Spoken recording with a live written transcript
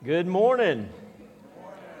Good morning.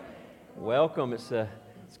 Welcome. It's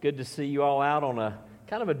good to see you all out on a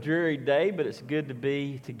kind of a dreary day, but it's good to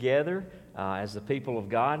be together as the people of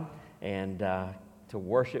God and to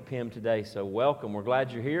worship Him today. So welcome. We're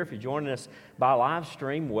glad you're here. If you're joining us by live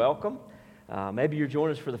stream, welcome. Maybe you're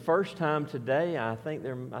joining us for the first time today. I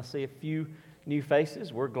see a few new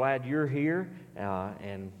faces. We're glad you're here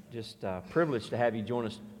and just privileged to have you join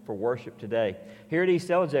us for worship today. Here at East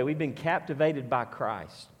LJ, we've been captivated by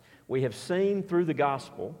Christ. We have seen through the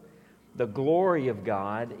gospel the glory of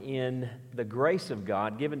God in the grace of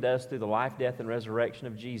God given to us through the life, death, and resurrection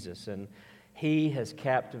of Jesus. And He has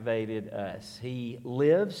captivated us. He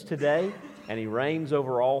lives today, and He reigns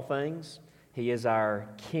over all things. He is our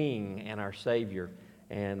King and our Savior.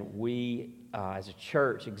 And we, as a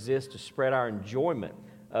church, exist to spread our enjoyment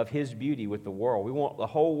of His beauty with the world. We want the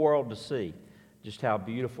whole world to see just how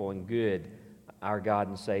beautiful and good our God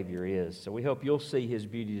and Savior is. So we hope you'll see His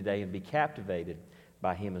beauty today and be captivated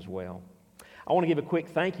by Him as well. I want to give a quick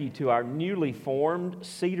thank you to our newly formed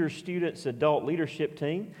Cedar Students Adult Leadership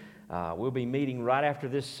Team. We'll be meeting right after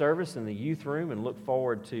this service in the youth room and look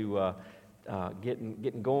forward to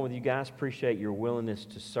getting going with you guys. Appreciate your willingness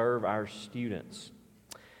to serve our students.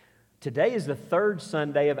 Today is the third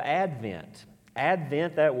Sunday of Advent.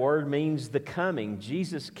 Advent, that word means the coming.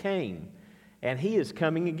 Jesus came, and He is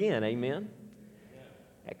coming again. Amen?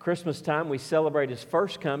 At Christmas time, we celebrate His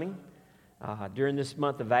first coming. During this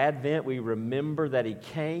month of Advent, we remember that He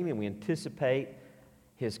came, and we anticipate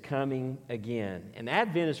His coming again. And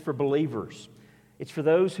Advent is for believers. It's for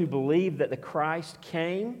those who believe that the Christ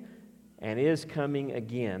came and is coming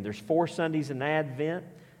again. There's 4 Sundays in Advent.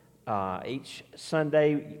 Each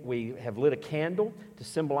Sunday, we have lit a candle to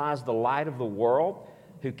symbolize the light of the world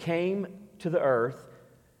who came to the earth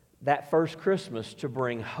that first Christmas to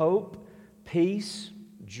bring hope, peace,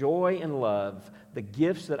 joy, and love, the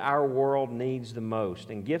gifts that our world needs the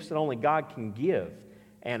most, and gifts that only God can give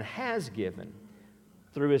and has given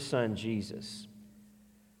through His Son, Jesus.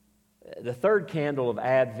 The third candle of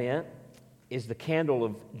Advent is the candle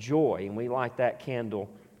of joy, and we light that candle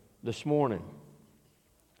this morning.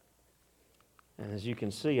 And as you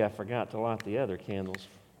can see, I forgot to light the other candles.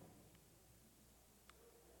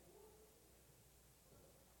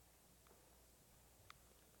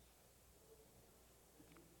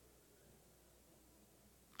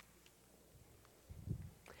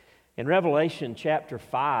 In Revelation chapter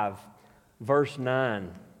 5, verse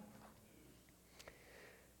 9,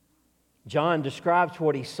 John describes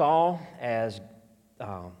what he saw as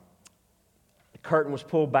the curtain was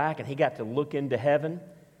pulled back and he got to look into heaven.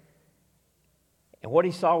 And what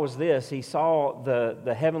he saw was this. He saw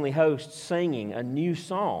the heavenly host singing a new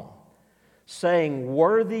song, saying,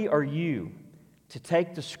 "Worthy are you to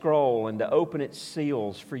take the scroll and to open its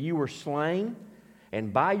seals, for you were slain,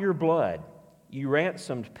 and by your blood you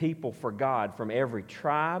ransomed people for God from every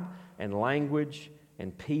tribe and language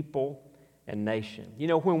and people and nation." You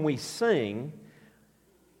know, when we sing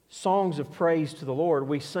songs of praise to the Lord,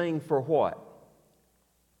 we sing for what?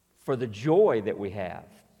 For the joy that we have.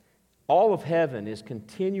 All of heaven is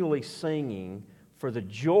continually singing for the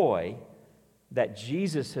joy that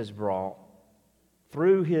Jesus has brought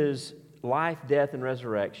through His life, death, and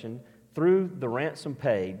resurrection, through the ransom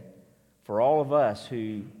paid for all of us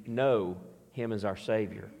who know Him as our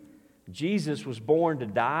Savior. Jesus was born to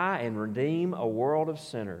die and redeem a world of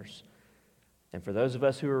sinners. And for those of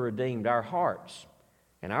us who are redeemed, our hearts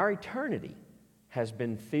and our eternity has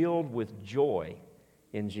been filled with joy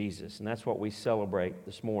in Jesus. And that's what we celebrate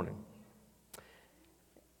this morning.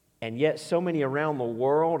 And yet so many around the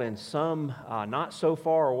world and some not so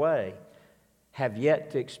far away have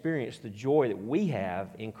yet to experience the joy that we have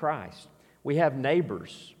in Christ. We have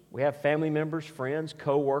neighbors, we have family members, friends,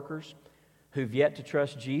 co-workers who've yet to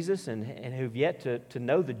trust Jesus and who've yet to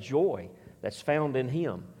know the joy that's found in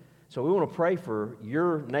Him. So we want to pray for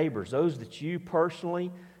your neighbors, those that you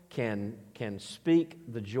personally can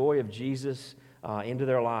speak the joy of Jesus into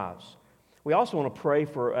their lives. We also want to pray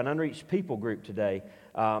for an unreached people group today.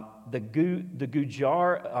 The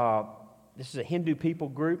Gujar, this is a Hindu people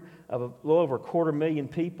group of a little over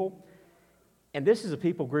 250,000 people. And this is a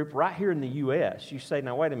people group right here in the U.S. You say,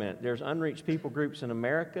 now wait a minute, there's unreached people groups in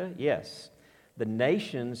America? Yes. The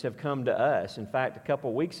nations have come to us. In fact, a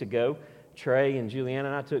couple weeks ago, Trey and Juliana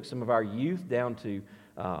and I took some of our youth down to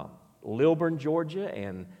Lilburn, Georgia,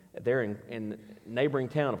 and they're in neighboring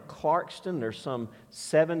town of Clarkston. There's some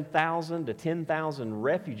 7,000 to 10,000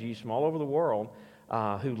 refugees from all over the world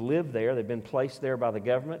who live there. They've been placed there by the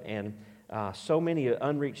government, and so many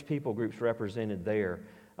unreached people groups represented there.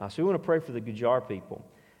 So we want to pray for the Gujar people.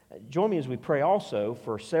 Join me as we pray also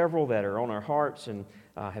for several that are on our hearts, and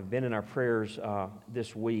have been in our prayers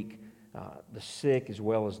this week, the sick as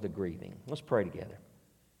well as the grieving. Let's pray together.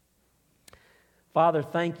 Father,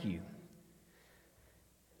 thank you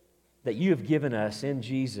that you have given us in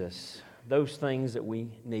Jesus those things that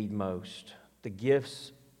we need most, the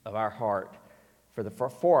gifts of our heart,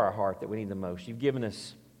 for our heart that we need the most. You've given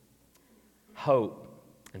us hope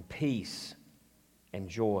and peace and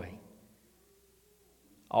joy,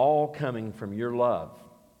 all coming from your love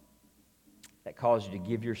that caused you to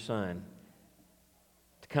give your Son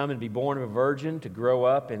to come and be born of a virgin, to grow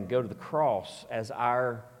up and go to the cross as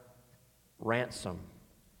our ransom.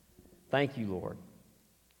 Thank you, Lord,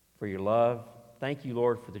 for your love. Thank you,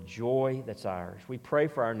 Lord, for the joy that's ours. We pray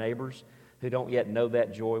for our neighbors who don't yet know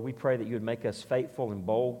that joy. We pray that you would make us faithful and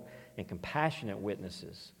bold and compassionate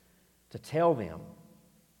witnesses to tell them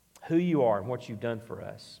who you are and what you've done for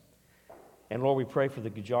us. And Lord, we pray for the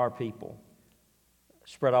Gujar people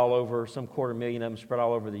spread all over, some 250,000 of them spread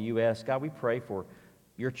all over the U.S. God, we pray for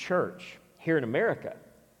your church here in America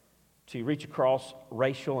to reach across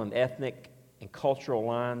racial and ethnic and cultural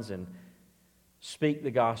lines and speak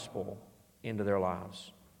the gospel into their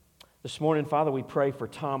lives. This morning, Father, we pray for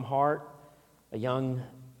Tom Hart, a young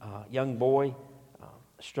boy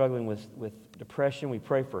struggling with depression. We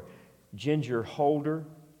pray for Ginger Holder,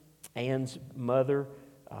 Ann's mother.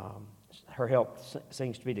 Her health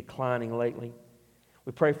seems to be declining lately.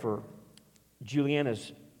 We pray for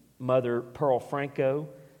Juliana's mother, Pearl Franco,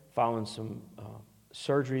 following some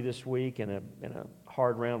surgery this week in a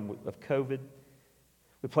hard round of COVID.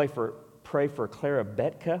 We pray for Clara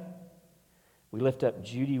Betka. We lift up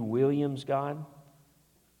Judy Williams, God.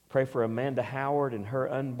 Pray for Amanda Howard and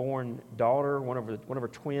her unborn daughter, one of her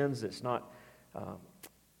twins that's not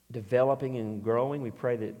developing and growing. We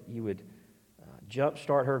pray that you would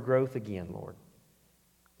jumpstart her growth again, Lord.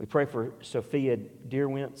 We pray for Sophia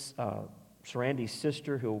Deerwentz, Sarandy's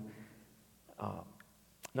sister, who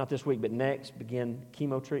not this week but next begin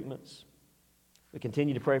chemo treatments. We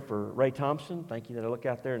continue to pray for Ray Thompson. Thank you that I look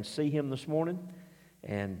out there and see him this morning.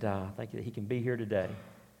 And thank you that he can be here today.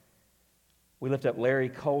 We lift up Larry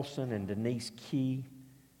Colson and Denise Key.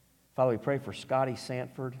 Father, we pray for Scotty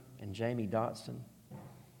Sanford and Jamie Dotson.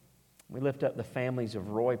 We lift up the families of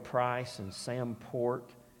Roy Price and Sam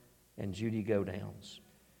Port and Judy Godowns.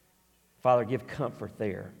 Father, give comfort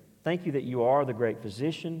there. Thank you that you are the great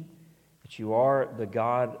physician, that you are the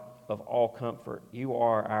God of all comfort. You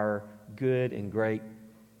are our good and great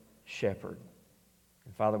shepherd.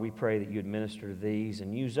 And Father, we pray that you administer to these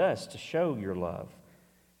and use us to show your love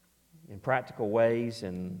in practical ways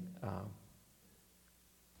and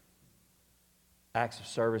acts of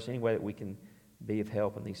service, any way that we can be of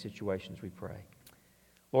help in these situations, we pray.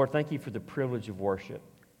 Lord, thank you for the privilege of worship.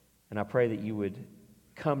 And I pray that you would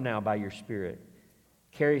come now by your Spirit.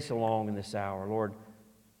 Carry us along in this hour. Lord,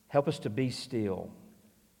 help us to be still,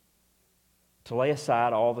 to lay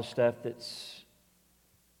aside all the stuff that's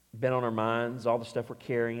been on our minds, all the stuff we're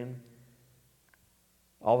carrying,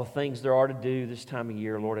 all the things there are to do this time of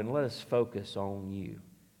year, Lord, and let us focus on you.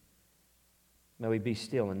 May we be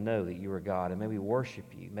still and know that you are God, and may we worship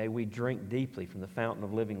you. May we drink deeply from the fountain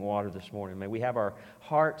of living water this morning. May we have our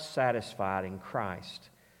hearts satisfied in Christ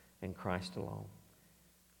and Christ alone.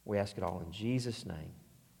 We ask it all in Jesus' name.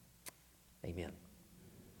 Amen.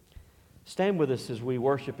 Stand with us as we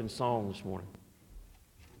worship in song this morning.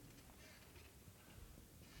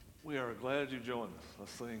 We are glad you joined us.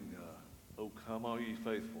 Let's sing, "Oh, Come All Ye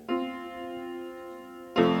Faithful."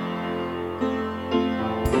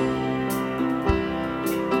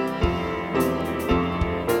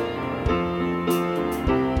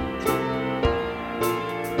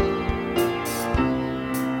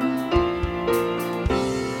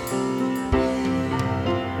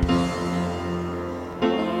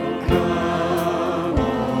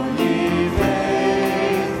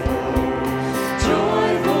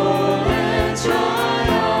 Joyful and triumphant,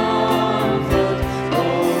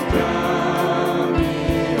 oh God.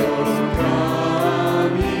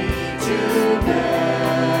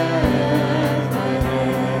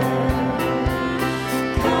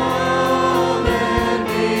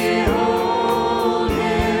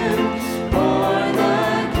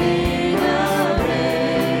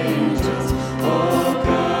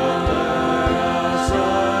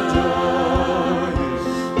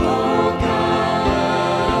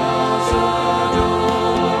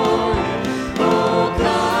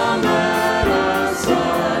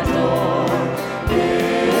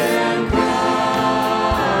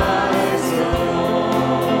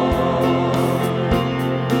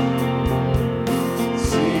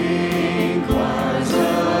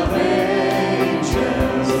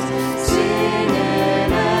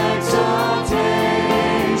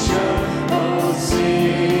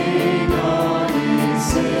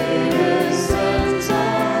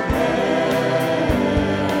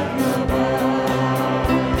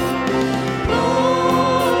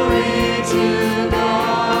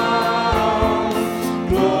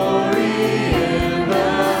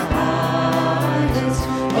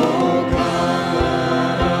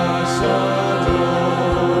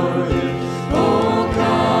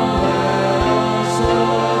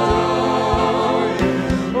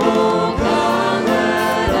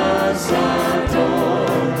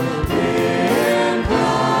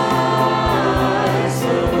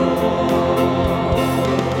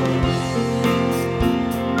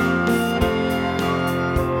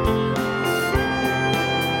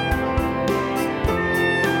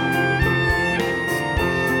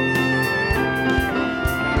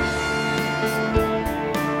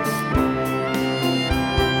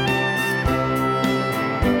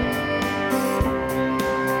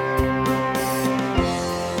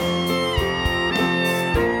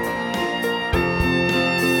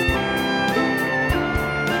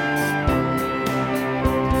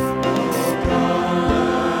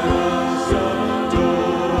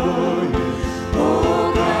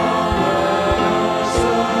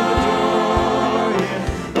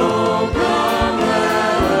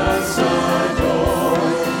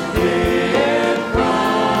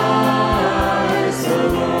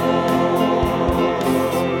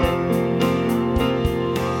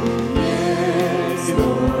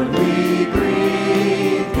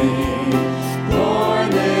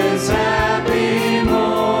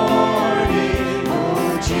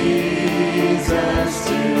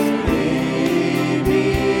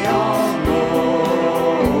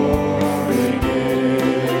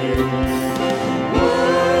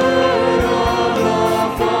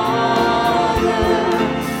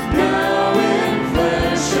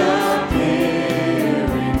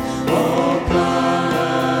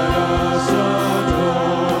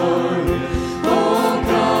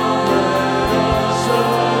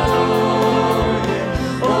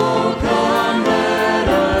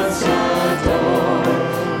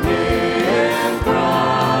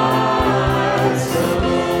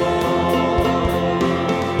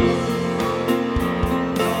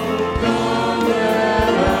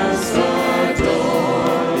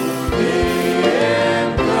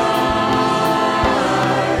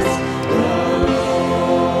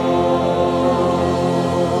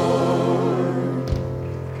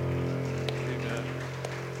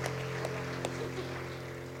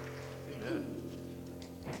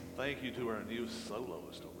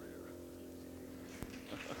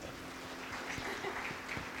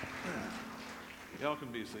 Y'all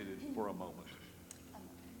can be seated for a moment.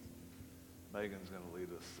 Megan's going to lead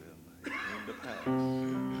us in the past.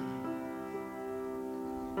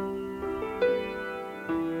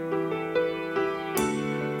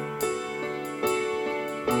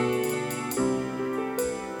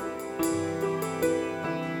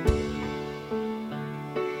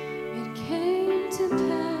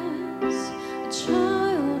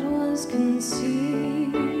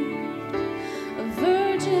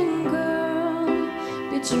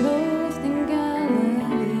 Betrothed in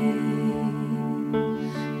Galilee,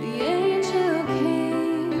 the angel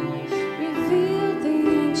came, revealed the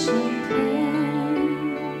ancient plan.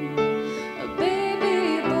 A baby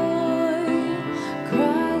boy,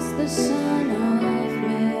 Christ the Son of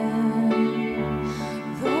Man.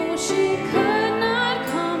 Though she could not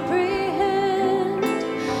comprehend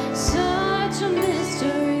such a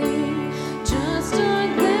mystery, just a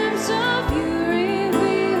glimpse of you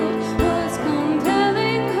revealed was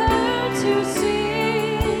compelling her.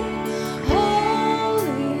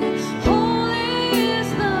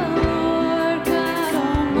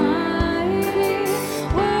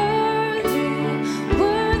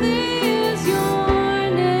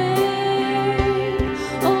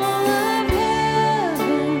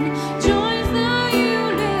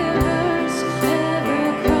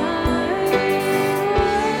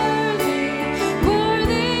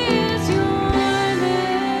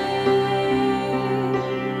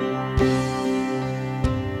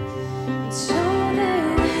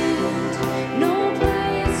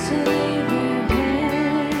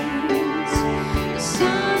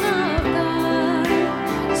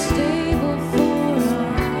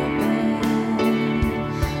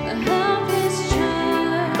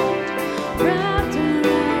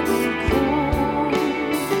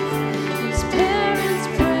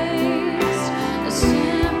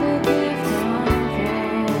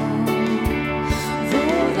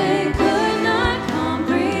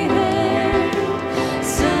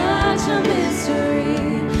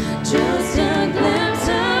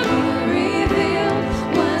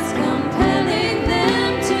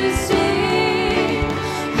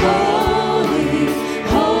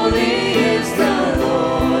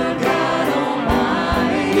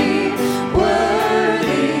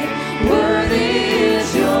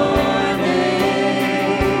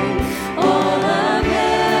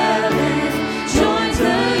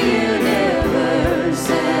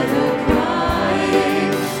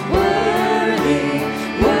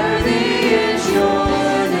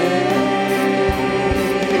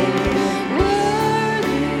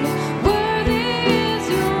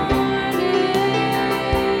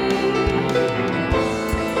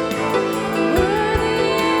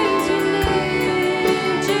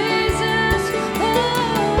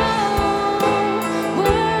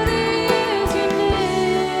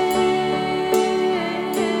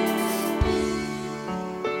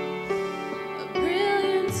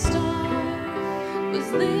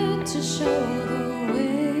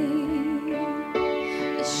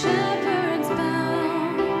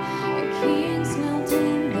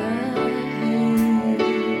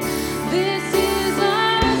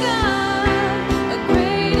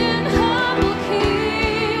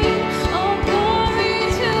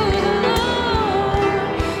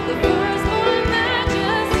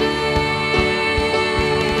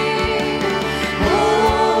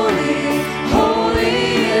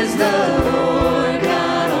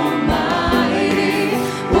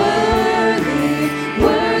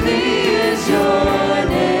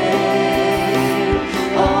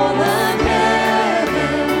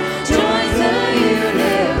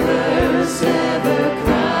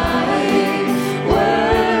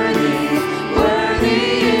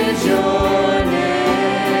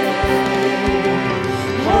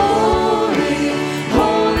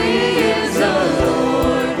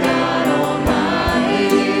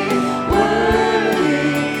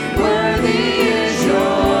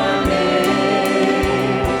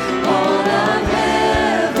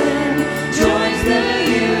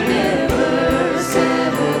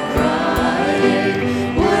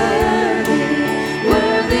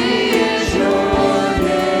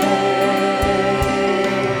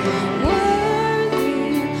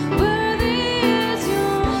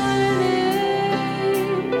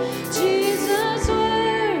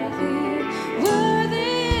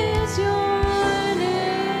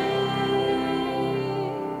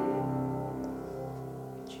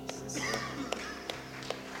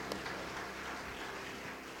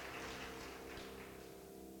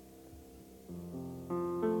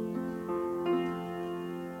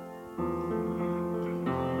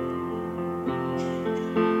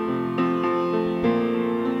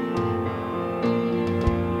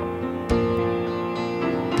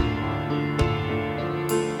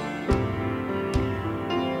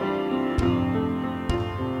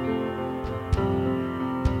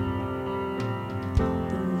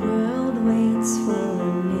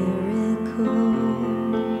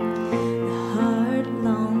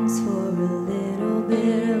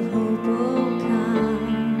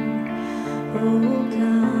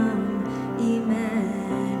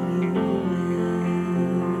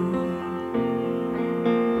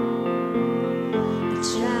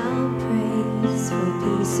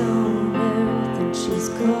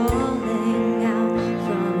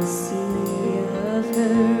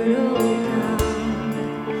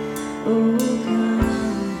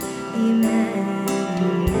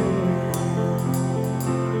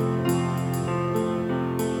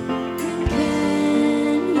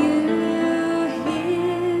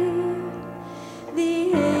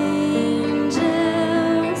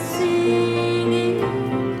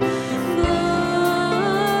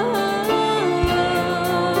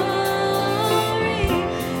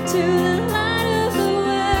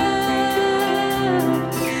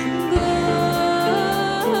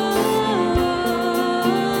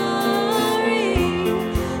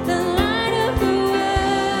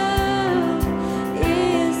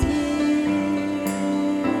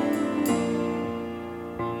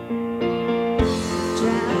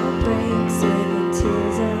 breaks with the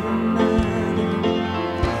tears of a mother.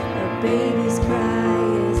 A baby's cry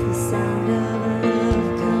is the sound of a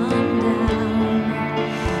love. Come down,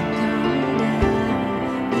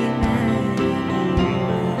 Emmanuel.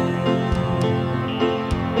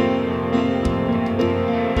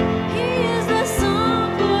 He is the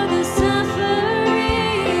song for the suffering.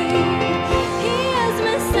 He is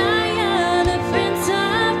Messiah, the Prince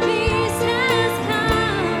of Peace has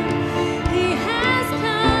come. He has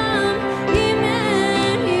come,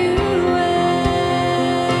 Emmanuel.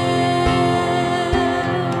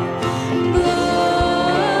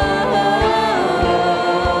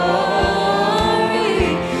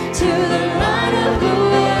 Glory to the light of the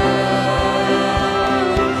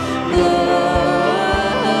world.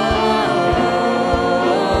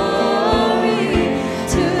 Glory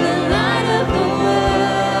to the light of the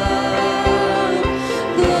world.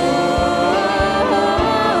 Glory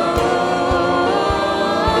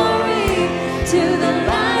to the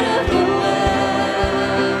light of the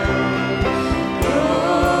world.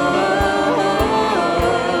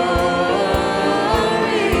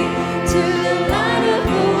 Glory to the light of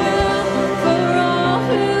the world. For all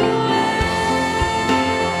who wait,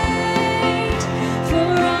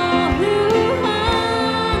 for all who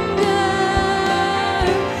hunger,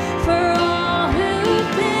 for all who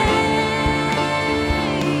faint,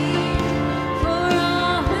 for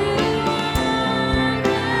all who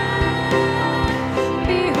hunger.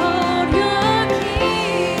 Behold your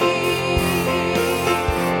King.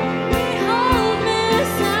 Behold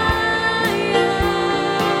Messiah,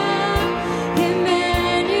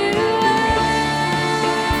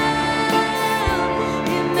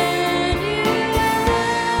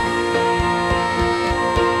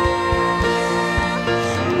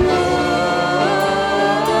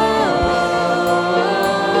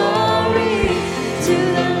 Glory to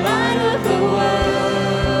the light of the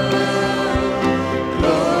world.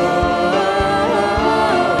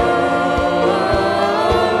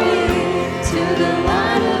 Glory to the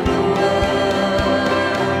light of the world.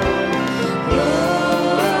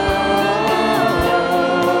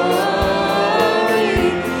 Glory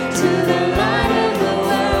to the light of the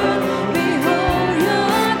world. Behold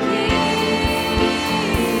your King.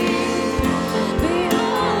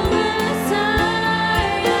 Behold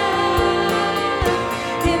Messiah,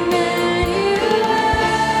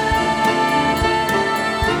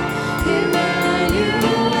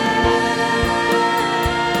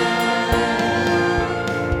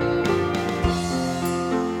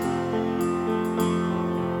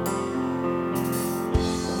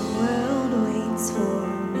 The world waits for a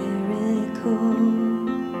miracle.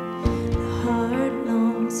 The heart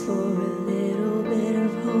longs for a little bit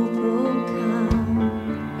of hope. Oh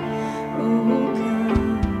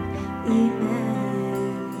come,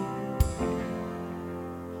 Emmanuel.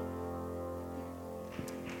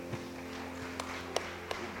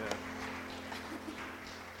 Amen.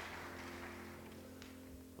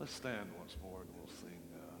 Let's stand once more and we'll sing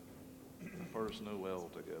First Noel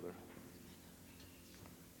together.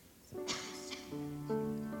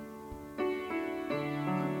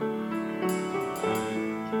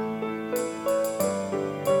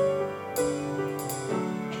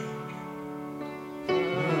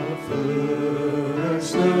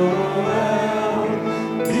 First Noel,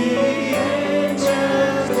 the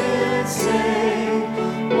angels did say,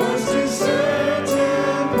 was to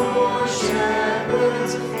certain poor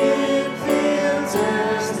shepherds in fields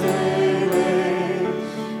as they lay,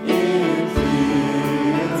 in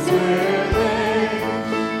fields where they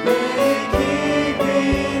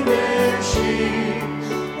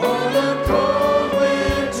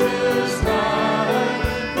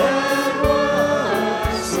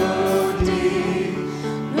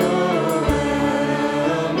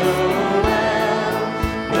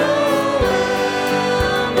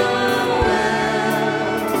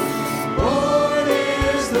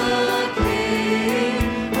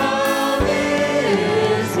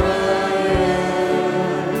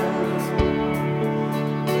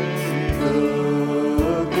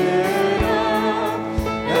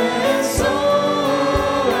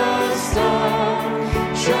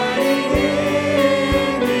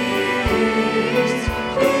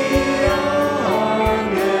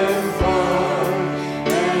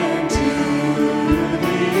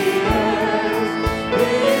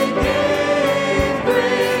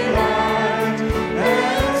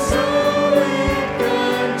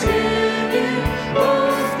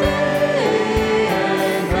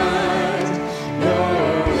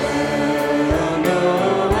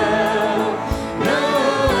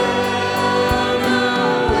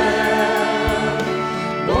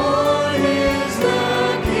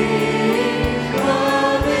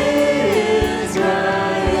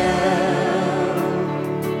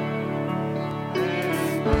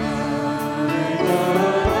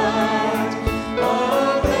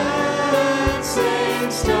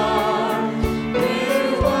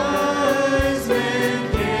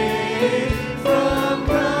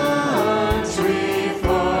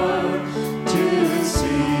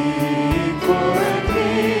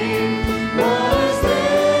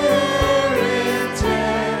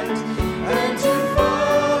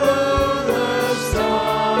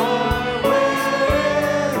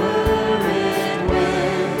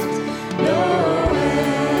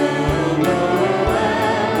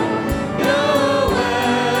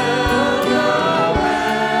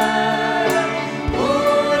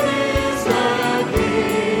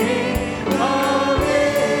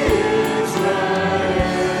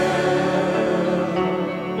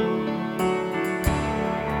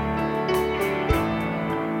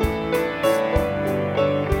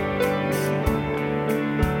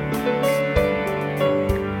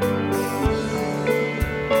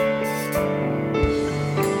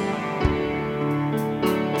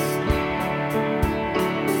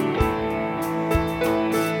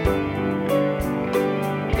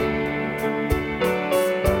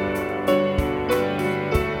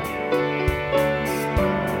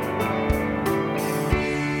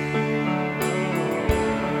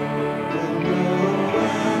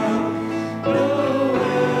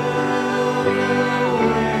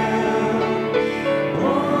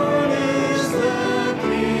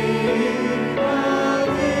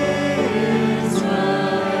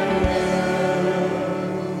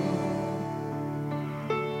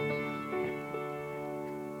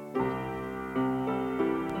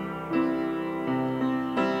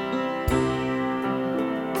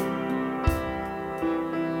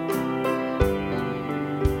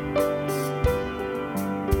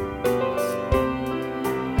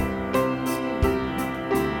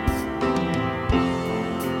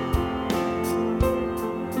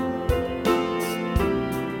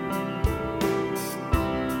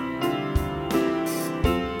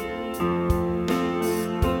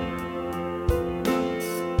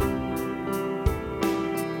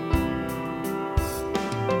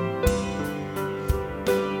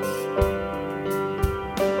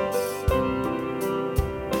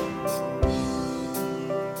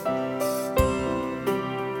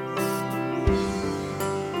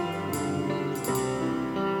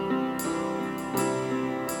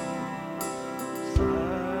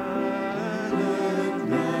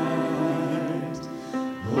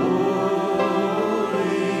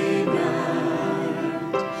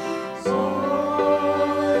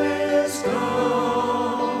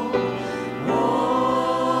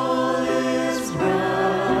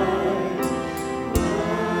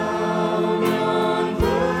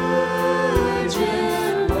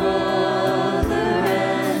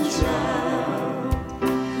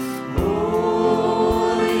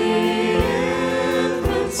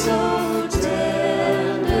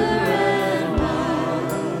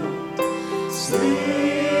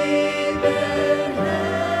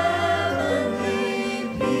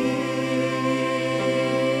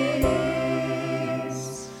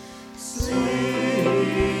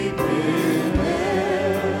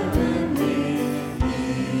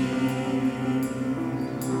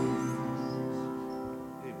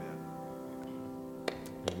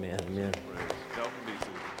Amen. Praise. Y'all can be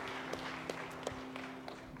seated.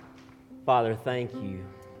 Father, thank you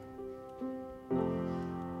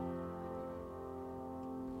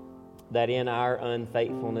that in our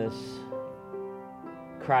unfaithfulness,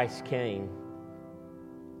 Christ came.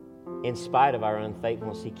 In spite of our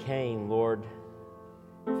unfaithfulness, He came, Lord,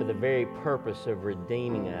 for the very purpose of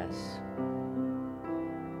redeeming us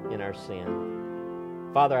in our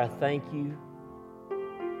sin. Father, I thank you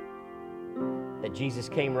that Jesus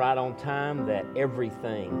came right on time, that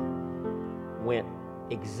everything went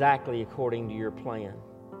exactly according to your plan.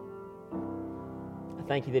 I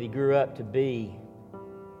thank you that He grew up to be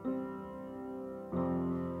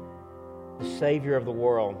the Savior of the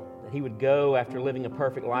world, that He would go after living a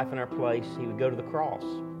perfect life in our place. He would go to the cross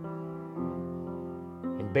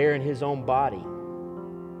and bear in His own body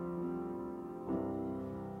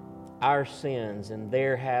our sins, and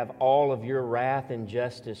there have all of your wrath and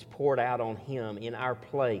justice poured out on Him in our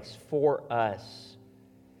place for us,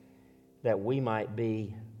 that we might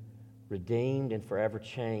be redeemed and forever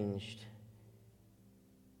changed.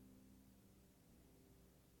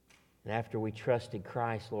 And after we trusted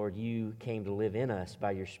Christ, Lord, you came to live in us by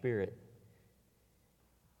your Spirit,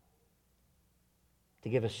 to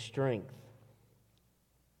give us strength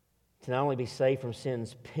to not only be saved from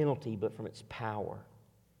sin's penalty, but from its power.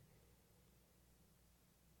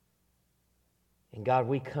 And God,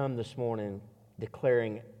 we come this morning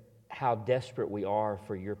declaring how desperate we are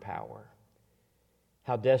for your power,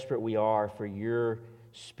 how desperate we are for your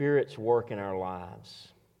Spirit's work in our lives.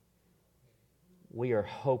 We are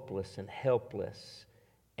hopeless and helpless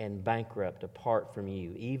and bankrupt apart from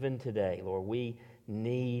you. Even today, Lord, we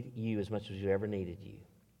need you as much as we've ever needed you.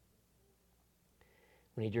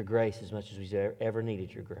 We need your grace as much as we've ever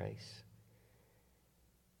needed your grace.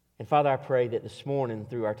 And Father, I pray that this morning,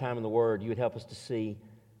 through our time in the Word, you would help us to see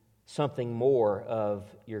something more of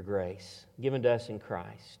your grace given to us in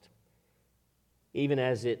Christ, even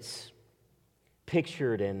as it's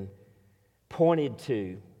pictured and pointed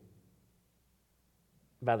to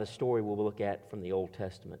by the story we'll look at from the Old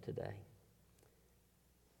Testament today.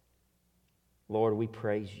 Lord, we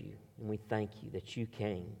praise you and we thank you that you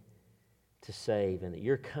came to save and that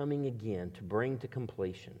you're coming again to bring to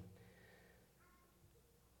completion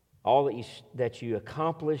all that you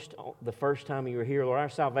accomplished the first time you were here. Lord, our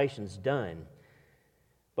salvation's done.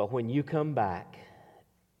 But when you come back,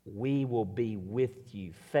 we will be with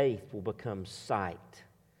you. Faith will become sight.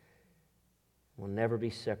 We'll never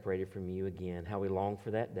be separated from you again. How we long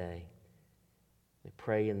for that day. We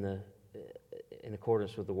pray in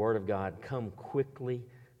accordance with the Word of God, come quickly,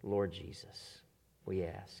 Lord Jesus. We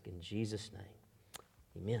ask in Jesus'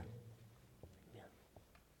 name. Amen.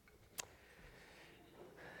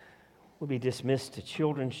 We'll be dismissed to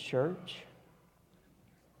Children's Church.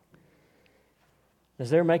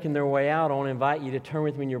 As they're making their way out, I want to invite you to turn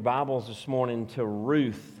with me in your Bibles this morning to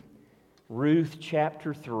Ruth. Ruth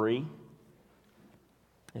chapter 3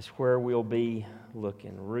 is where we'll be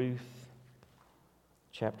looking. Ruth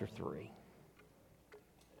chapter 3.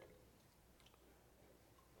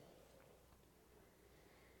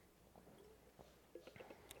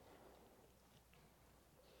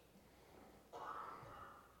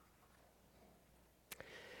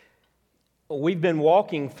 We've been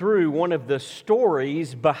walking through one of the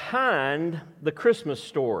stories behind the Christmas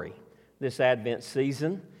story this Advent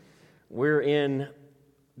season. We're in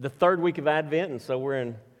the third week of Advent, and so we're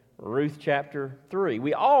in Ruth chapter 3.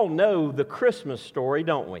 We all know the Christmas story,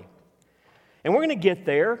 don't we? And we're going to get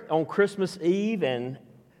there on Christmas Eve and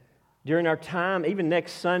during our time, even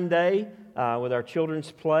next Sunday, with our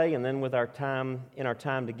children's play, and then with our time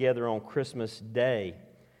together on Christmas Day.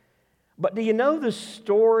 But do you know the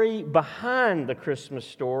story behind the Christmas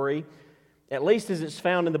story, at least as it's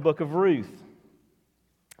found in the book of Ruth?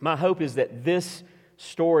 My hope is that this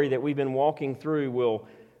story that we've been walking through will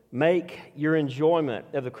make your enjoyment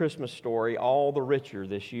of the Christmas story all the richer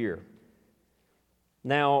this year.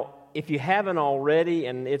 Now, if you haven't already,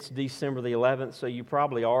 and it's December the 11th, so you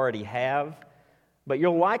probably already have, but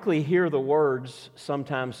you'll likely hear the words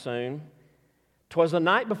sometime soon. 'Twas the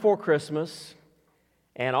night before Christmas,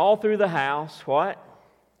 and all through the house, what?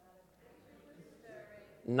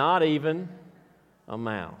 Not even a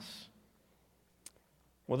mouse.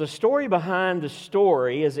 Well, the story behind the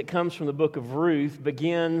story, as it comes from the book of Ruth,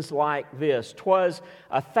 begins like this. 'Twas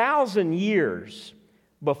 1,000 years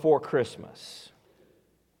before Christmas.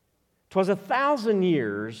 'Twas 1,000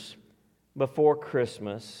 years before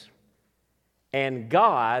Christmas, and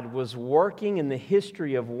God was working in the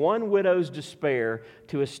history of one widow's despair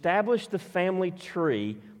to establish the family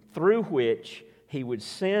tree through which He would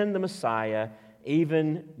send the Messiah,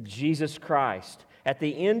 even Jesus Christ. at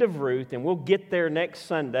the end of Ruth, and we'll get there next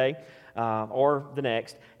Sunday or the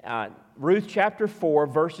next. Ruth chapter 4,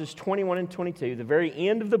 verses 21 and 22, the very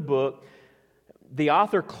end of the book, the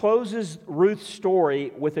author closes Ruth's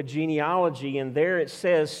story with a genealogy, and there it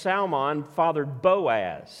says Salmon fathered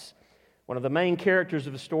Boaz. One of the main characters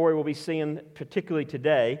of the story we'll be seeing particularly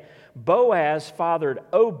today. Boaz fathered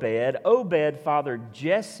Obed, Obed fathered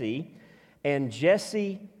Jesse, and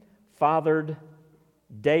Jesse fathered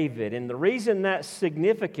David. And the reason that's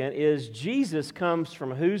significant is Jesus comes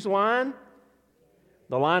from whose line?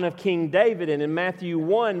 The line of King David. And in Matthew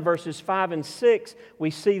 1, verses 5 and 6, we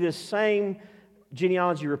see this same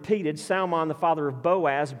genealogy repeated. Salmon, the father of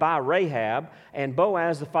Boaz, by Rahab, and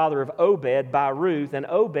Boaz, the father of Obed, by Ruth, and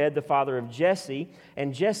Obed, the father of Jesse,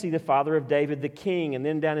 and Jesse, the father of David the king. And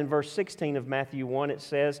then down in verse 16 of Matthew 1, it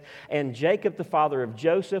says, and Jacob, the father of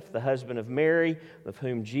Joseph, the husband of Mary, of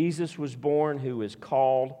whom Jesus was born, who is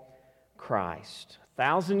called Christ.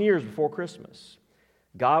 1,000 years before Christmas,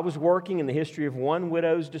 God was working in the history of one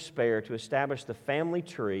widow's despair to establish the family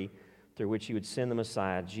tree through which He would send the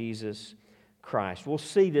Messiah, Jesus Christ. We'll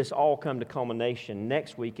see this all come to culmination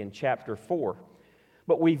next week in chapter 4.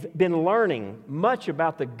 But we've been learning much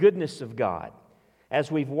about the goodness of God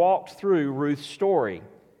as we've walked through Ruth's story.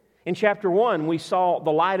 In chapter 1, we saw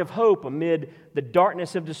the light of hope amid the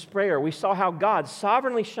darkness of despair. We saw how God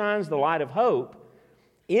sovereignly shines the light of hope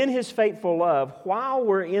in His faithful love while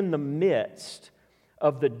we're in the midst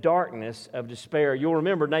of the darkness of despair. You'll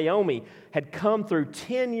remember Naomi had come through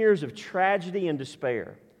 10 years of tragedy and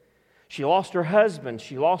despair. She lost her husband.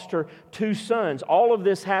 She lost her 2 sons. All of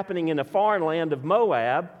this happening in a foreign land of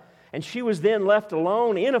Moab. And she was then left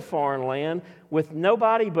alone in a foreign land with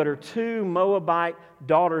nobody but her 2 Moabite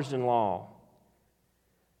daughters-in-law.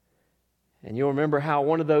 And you'll remember how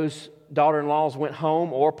one of those daughter-in-laws went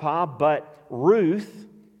home, Orpah, but Ruth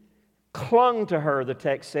clung to her, the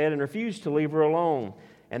text said, and refused to leave her alone.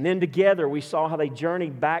 And then together we saw how they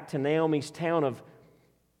journeyed back to Naomi's town of,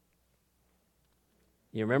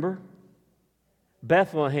 you remember?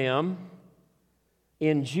 Bethlehem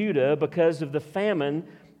in Judah because of the famine,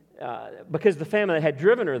 that had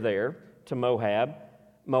driven her there to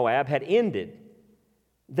Moab had ended.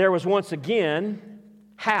 There was once again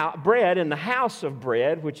bread in the house of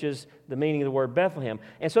bread, which is the meaning of the word Bethlehem.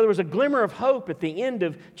 And so there was a glimmer of hope at the end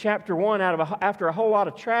of chapter 1 after a whole lot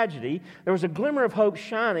of tragedy. There was a glimmer of hope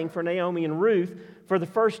shining for Naomi and Ruth for the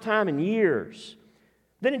first time in years.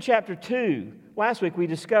 Then in chapter 2, last week we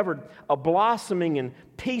discovered a blossoming and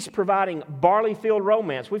peace-providing barley-field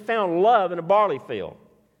romance. We found love in a barley field.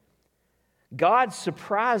 God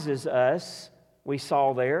surprises us, we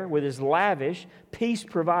saw there, with His lavish,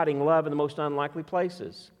 peace-providing love in the most unlikely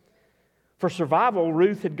places. For survival,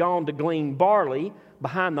 Ruth had gone to glean barley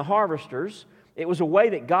behind the harvesters. It was a way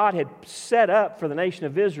that God had set up for the nation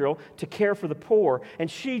of Israel to care for the poor.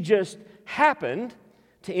 And she just happened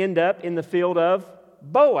to end up in the field of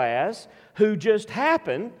Boaz, who just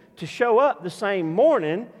happened to show up the same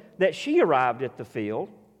morning that she arrived at the field.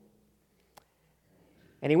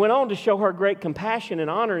 And he went on to show her great compassion and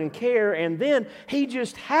honor and care, and then he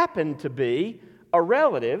just happened to be a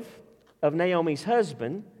relative of Naomi's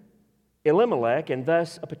husband, Elimelech, and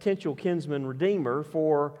thus a potential kinsman redeemer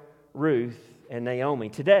for Ruth and Naomi.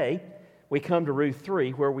 Today, we come to Ruth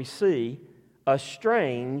 3, where we see a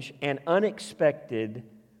strange and unexpected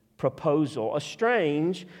proposal. A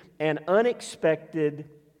strange and unexpected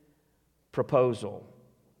proposal.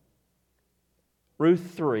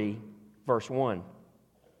 Ruth 3, verse 1.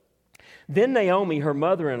 Then Naomi, her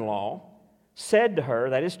mother-in-law, said to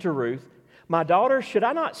her, that is to Ruth, my daughter, should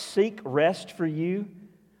I not seek rest for you,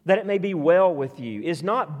 that it may be well with you? Is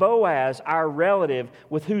not Boaz our relative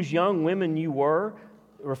with whose young women you were?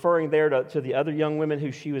 Referring there to the other young women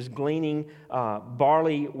who she was gleaning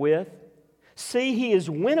barley with. See, he is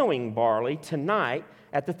winnowing barley tonight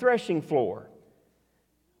at the threshing floor.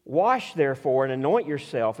 Wash, therefore, and anoint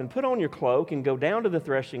yourself, and put on your cloak, and go down to the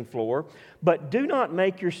threshing floor. But do not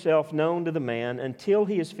make yourself known to the man until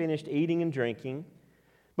he has finished eating and drinking.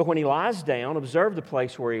 But when he lies down, observe the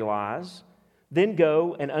place where he lies. Then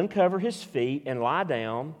go and uncover his feet and lie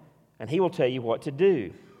down, and he will tell you what to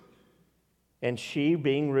do. And she,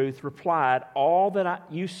 being Ruth, replied, all that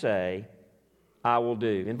you say, I will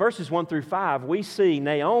do. In verses 1 through 5, we see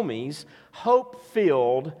Naomi's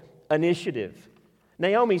hope-filled initiative.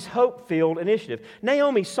 Naomi's hope-filled initiative.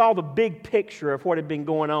 Naomi saw the big picture of what had been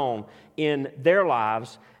going on in their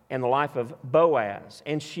lives and the life of Boaz.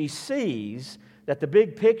 And she sees that the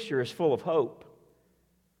big picture is full of hope.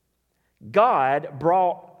 God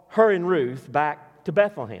brought her and Ruth back to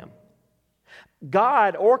Bethlehem.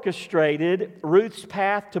 God orchestrated Ruth's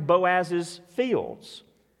path to Boaz's fields.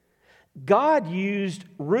 God used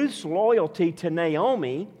Ruth's loyalty to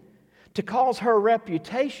Naomi to cause her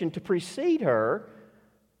reputation to precede her,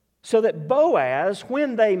 so that Boaz,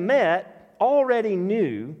 when they met, already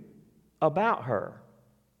knew about her.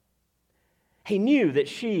 He knew that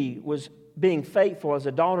she was being faithful as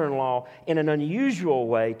a daughter-in-law in an unusual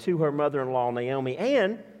way to her mother-in-law, Naomi.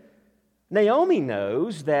 And Naomi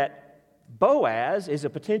knows that Boaz is a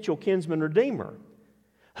potential kinsman redeemer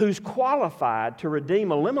who's qualified to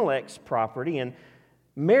redeem Elimelech's property and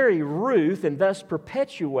marry Ruth and thus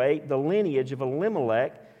perpetuate the lineage of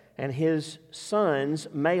Elimelech and his sons,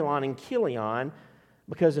 Mahlon and Chilion,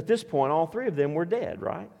 because at this point all three of them were dead,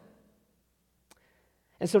 right?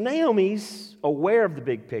 And so Naomi's aware of the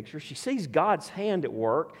big picture. She sees God's hand at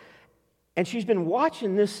work, and she's been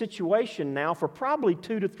watching this situation now for probably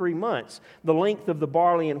 2 to 3 months, the length of the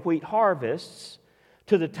barley and wheat harvests,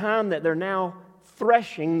 to the time that they're now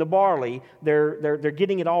threshing the barley. They're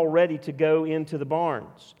getting it all ready to go into the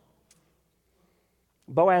barns.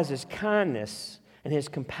 Boaz's kindness and his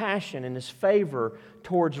compassion and his favor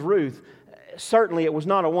towards Ruth, certainly it was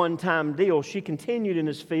not a one-time deal. She continued in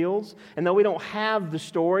his fields, and though we don't have the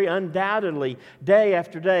story, undoubtedly, day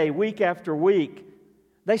after day, week after week,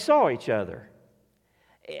 they saw each other.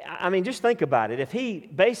 I mean, just think about it. If he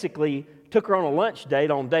basically took her on a lunch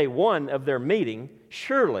date on day one of their meeting,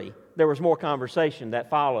 surely there was more conversation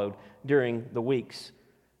that followed during the weeks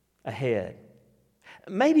ahead.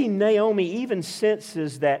 Maybe Naomi even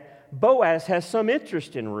senses that Boaz has some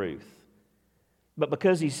interest in Ruth. But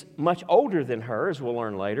because he's much older than her, as we'll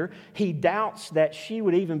learn later, he doubts that she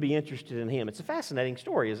would even be interested in him. It's a fascinating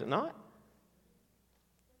story, is it not?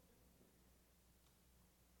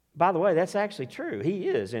 By the way, that's actually true. He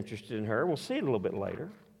is interested in her. We'll see it a little bit later.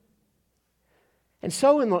 And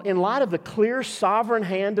so in light of the clear sovereign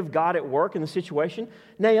hand of God at work in the situation,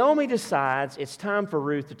 Naomi decides it's time for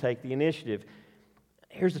Ruth to take the initiative.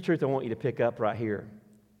 Here's the truth I want you to pick up right here.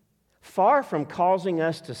 Far from causing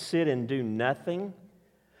us to sit and do nothing,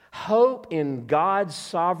 hope in God's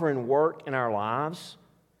sovereign work in our lives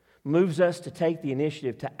moves us to take the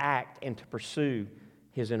initiative to act and to pursue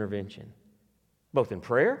His intervention, both in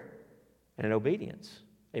prayer and in obedience.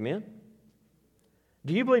 Amen?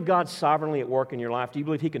 Do you believe God's sovereignly at work in your life? Do you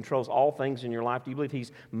believe He controls all things in your life? Do you believe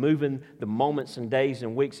He's moving the moments and days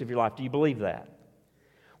and weeks of your life? Do you believe that?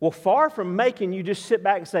 Well, far from making you just sit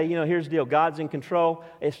back and say, here's the deal, God's in control,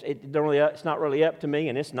 it's not really up to me,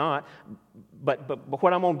 and it's not. But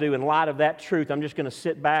what I'm going to do in light of that truth, I'm just going to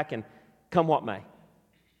sit back and come what may.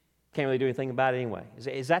 Can't really do anything about it anyway.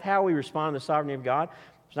 Is that how we respond to the sovereignty of God?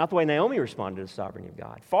 It's not the way Naomi responded to the sovereignty of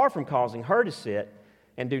God. Far from causing her to sit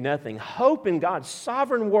and do nothing, hope in God's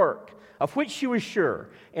sovereign work, of which she was sure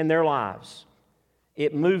in their lives,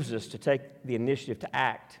 it moves us to take the initiative to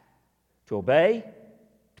act, to obey,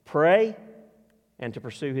 pray, and to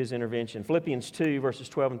pursue His intervention. Philippians 2, verses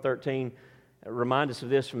 12 and 13 remind us of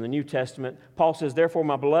this from the New Testament. Paul says, "Therefore,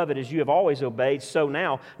 my beloved, as you have always obeyed, so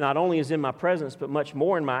now, not only as in my presence, but much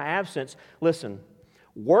more in my absence." Listen,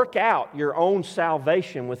 work out your own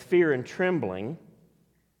salvation with fear and trembling.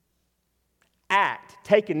 Act,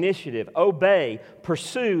 take initiative, obey,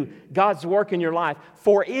 pursue God's work in your life.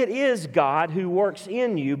 For it is God who works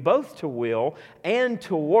in you both to will and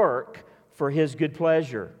to work for His good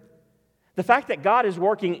pleasure. The fact that God is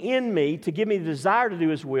working in me to give me the desire to do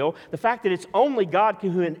His will, the fact that it's only God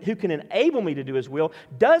who can enable me to do His will,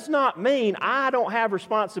 does not mean I don't have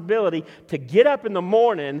responsibility to get up in the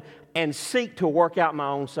morning and seek to work out my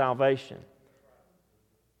own salvation.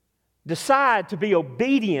 Decide to be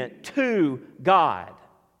obedient to God.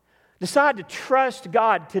 Decide to trust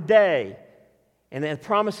God today and the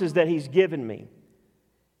promises that He's given me.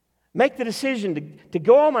 Make the decision to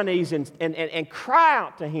go on my knees and cry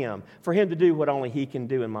out to Him for Him to do what only He can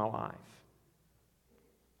do in my life.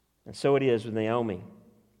 And so it is with Naomi.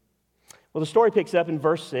 Well, the story picks up in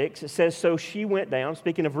verse 6. It says, "So she went down,"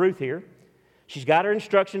 speaking of Ruth here. She's got her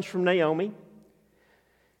instructions from Naomi.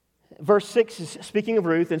 Verse 6 is speaking of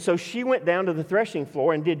Ruth, "And so she went down to the threshing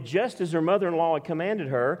floor and did just as her mother-in-law had commanded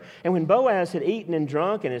her. And when Boaz had eaten and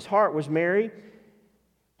drunk and his heart was merry,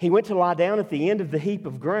 he went to lie down at the end of the heap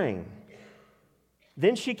of grain.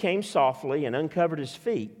 Then she came softly and uncovered his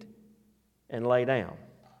feet and lay down."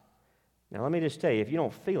 Now let me just tell you, if you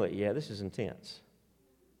don't feel it yet, this is intense.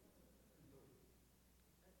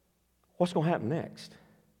 What's going to happen next?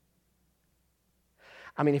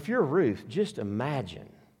 I mean, if you're Ruth, just imagine.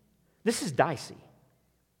 This is dicey.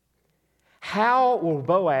 How will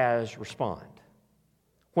Boaz respond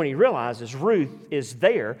when he realizes Ruth is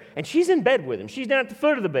there and she's in bed with him? She's down at the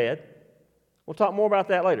foot of the bed, We'll talk more about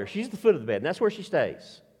that later. She's at the foot of the bed, and that's where she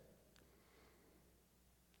stays.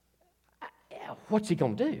 What's he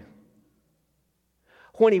going to do?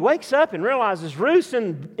 When he wakes up and realizes Ruth's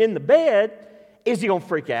in the bed, is he going to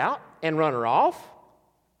freak out and run her off?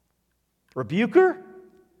 Rebuke her?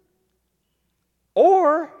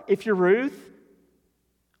 Or, if you're Ruth,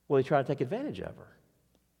 will he try to take advantage of her?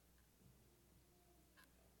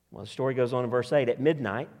 Well, the story goes on in verse 8. At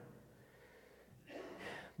midnight,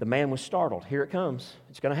 the man was startled. Here it comes.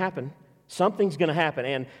 It's going to happen. Something's going to happen.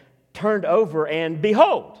 And turned over, and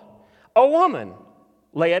behold, a woman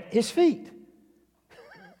lay at his feet.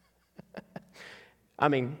 I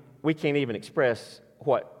mean, we can't even express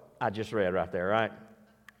what I just read right there, right?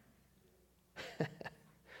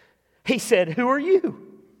 He said, "Who are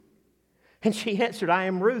you?" And she answered, "I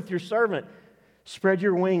am Ruth, your servant. Spread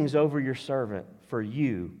your wings over your servant, for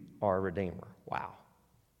you are a redeemer." Wow.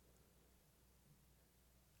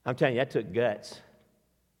 I'm telling you, that took guts.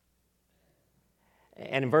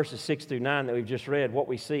 And in verses 6 through 9 that we've just read, what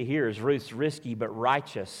we see here is Ruth's risky but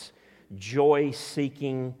righteous,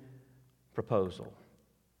 joy-seeking proposal.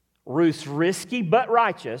 Ruth's risky but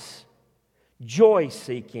righteous,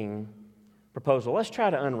 joy-seeking proposal. Let's try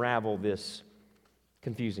to unravel this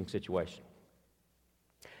confusing situation.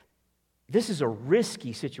 This is a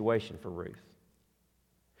risky situation for Ruth.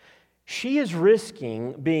 She is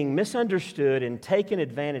risking being misunderstood and taken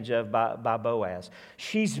advantage of by Boaz.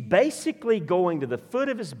 She's basically going to the foot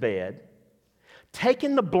of his bed,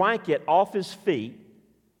 taking the blanket off his feet,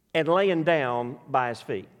 and laying down by his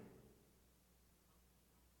feet.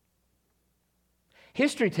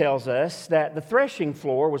 History tells us that the threshing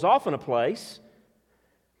floor was often a place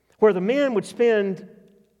where the men would spend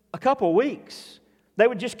a couple weeks. They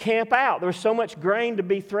would just camp out. There was so much grain to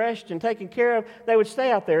be threshed and taken care of, they would stay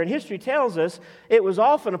out there. And history tells us it was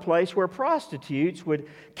often a place where prostitutes would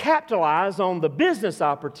capitalize on the business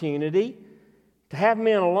opportunity to have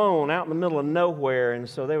men alone out in the middle of nowhere. And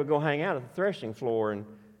so they would go hang out at the threshing floor and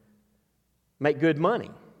make good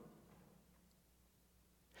money.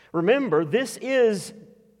 Remember, this is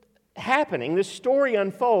happening. This story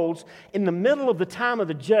unfolds in the middle of the time of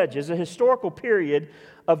the Judges, a historical period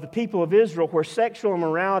of the people of Israel where sexual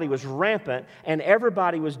immorality was rampant and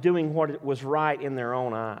everybody was doing what was right in their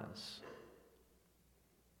own eyes.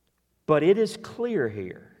 But it is clear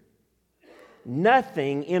here,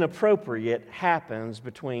 nothing inappropriate happens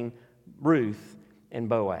between Ruth and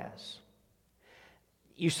Boaz.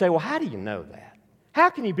 You say, well, how do you know that? How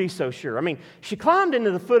can you be so sure? I mean, she climbed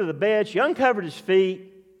into the foot of the bed, she uncovered his feet.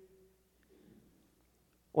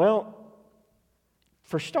 Well,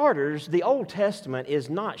 for starters, the Old Testament is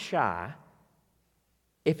not shy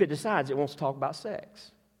if it decides it wants to talk about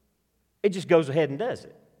sex. It just goes ahead and does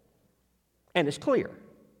it. And it's clear.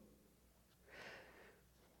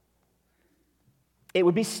 It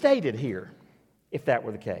would be stated here if that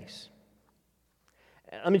were the case.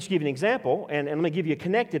 Let me just give you an example, and let me give you a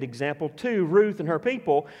connected example to Ruth and her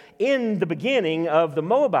people. In the beginning of the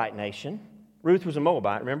Moabite nation, Ruth was a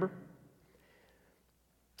Moabite, remember?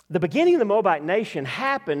 The beginning of the Moabite nation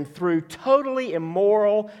happened through totally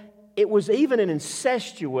immoral, it was even an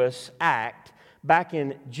incestuous act back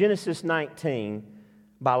in Genesis 19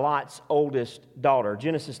 by Lot's oldest daughter.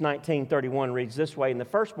 Genesis 19:31 reads this way, "And the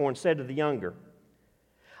firstborn said to the younger,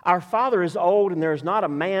 Our father is old, and there is not a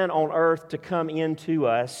man on earth to come in to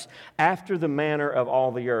us after the manner of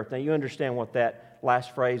all the earth." Now, you understand what that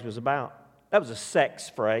last phrase was about. That was a sex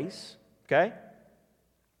phrase, okay?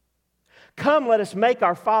 "Come, let us make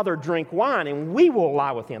our father drink wine, and we will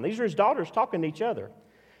lie with him." These are his daughters talking to each other.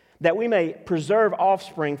 "That we may preserve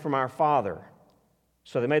offspring from our father."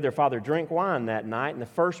 So they made their father drink wine that night, and the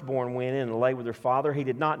firstborn went in and lay with her father. He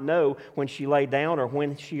did not know when she lay down or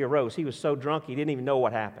when she arose. He was so drunk he didn't even know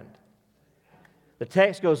what happened. The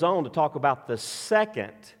text goes on to talk about the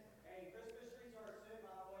second.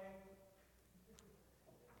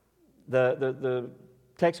 The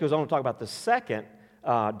text goes on to talk about the second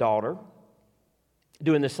daughter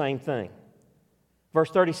doing the same thing. Verse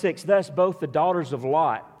 36, "Thus both the daughters of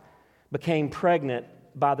Lot became pregnant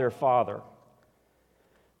by their father.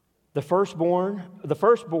 The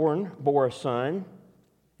firstborn bore a son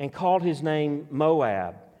and called his name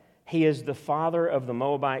Moab. He is the father of the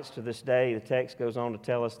Moabites to this day." The text goes on to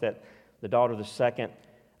tell us that the daughter of the second,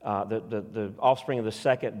 the offspring of the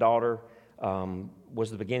second daughter was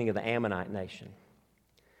the beginning of the Ammonite nation.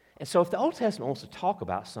 And so if the Old Testament wants to talk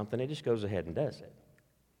about something, it just goes ahead and does it.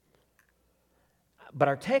 But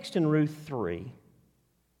our text in Ruth 3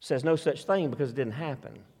 says no such thing because it didn't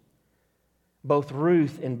happen. Both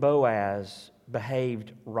Ruth and Boaz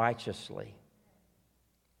behaved righteously.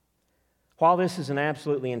 While this is an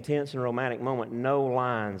absolutely intense and romantic moment, no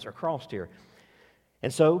lines are crossed here.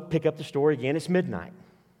 And so, pick up the story again. It's midnight.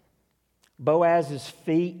 Boaz's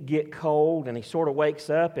feet get cold, and he sort of wakes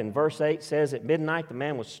up. And verse 8 says, at midnight the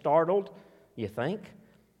man was startled, you think,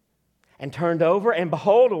 and turned over, and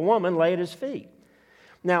behold, a woman lay at his feet.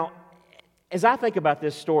 Now, as I think about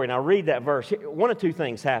this story, and I read that verse, one of two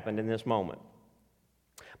things happened in this moment.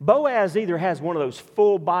 Boaz either has one of those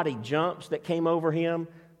full-body jumps that came over him,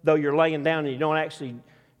 though you're laying down and you don't actually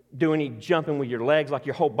do any jumping with your legs, like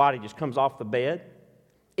your whole body just comes off the bed.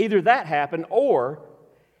 Either that happened, or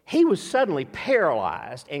he was suddenly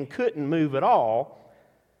paralyzed and couldn't move at all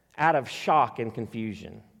out of shock and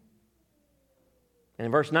confusion. And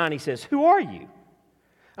in verse 9 he says, who are you?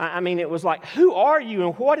 I mean, it was like, who are you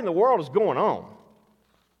and what in the world is going on?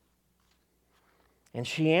 And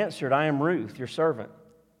she answered, I am Ruth, your servant.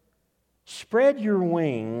 Spread your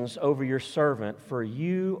wings over your servant, for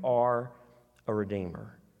you are a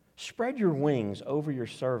redeemer. Spread your wings over your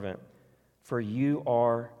servant, for you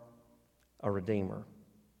are a redeemer.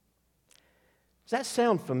 Does that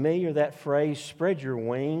sound familiar, that phrase, spread your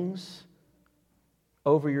wings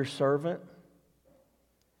over your servant?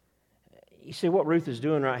 You see, what Ruth is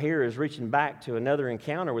doing right here is reaching back to another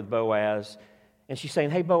encounter with Boaz, and she's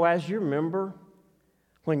saying, hey, Boaz, you remember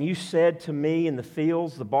when you said to me in the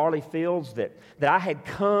fields, the barley fields, that I had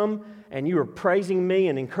come and you were praising me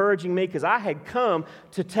and encouraging me because I had come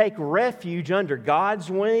to take refuge under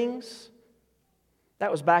God's wings?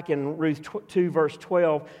 That was back in Ruth 2, verse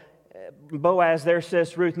 12. Boaz there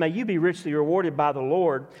says to Ruth, may you be richly rewarded by the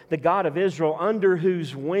Lord, the God of Israel, under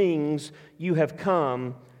whose wings you have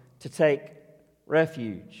come to take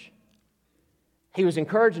refuge. He was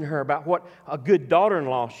encouraging her about what a good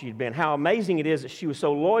daughter-in-law she'd been, how amazing it is that she was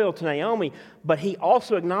so loyal to Naomi, but he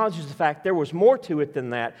also acknowledges the fact there was more to it than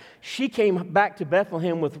that. She came back to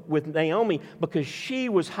Bethlehem with Naomi because she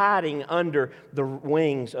was hiding under the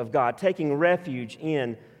wings of God, taking refuge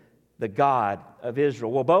in the God of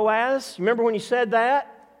Israel. Well, Boaz, remember when you said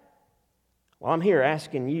that? Well, I'm here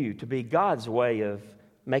asking you to be God's way of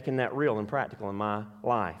making that real and practical in my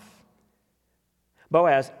life.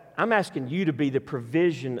 Boaz, I'm asking you to be the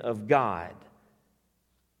provision of God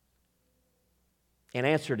in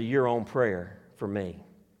answer to your own prayer for me.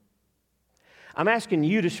 I'm asking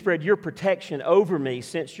you to spread your protection over me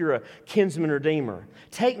since you're a kinsman redeemer.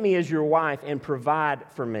 Take me as your wife and provide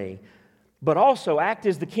for me, but also act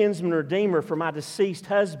as the kinsman redeemer for my deceased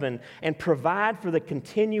husband and provide for the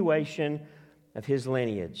continuation of his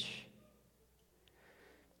lineage.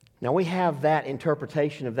 Now we have that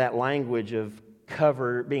interpretation of that language of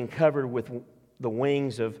being covered with the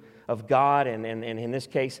wings of God, and in this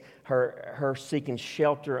case, her seeking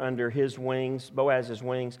shelter under his wings, Boaz's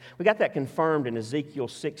wings. We got that confirmed in Ezekiel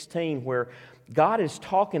 16, where God is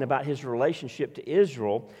talking about his relationship to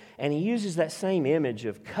Israel, and he uses that same image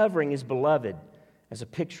of covering his beloved as a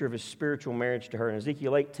picture of his spiritual marriage to her. In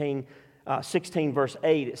Ezekiel 16, verse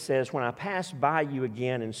 8, it says, when I passed by you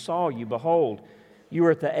again and saw you, behold, you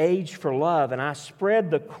are at the age for love, and I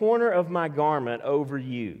spread the corner of my garment over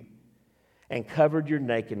you and covered your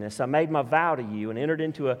nakedness. I made my vow to you and entered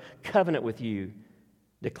into a covenant with you,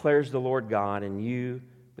 declares the Lord God, and you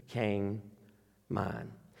became mine.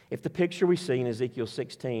 If the picture we see in Ezekiel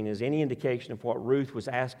 16 is any indication of what Ruth was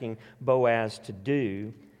asking Boaz to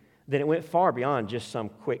do, then it went far beyond just some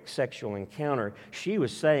quick sexual encounter. She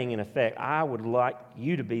was saying, in effect, I would like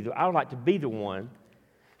to be the one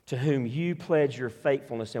to whom you pledge your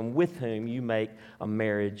faithfulness and with whom you make a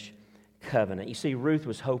marriage covenant. You see, Ruth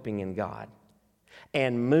was hoping in God,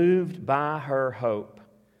 and moved by her hope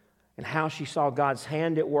and how she saw God's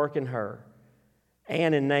hand at work in her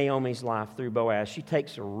and in Naomi's life through Boaz, she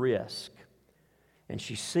takes a risk, and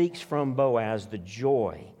she seeks from Boaz the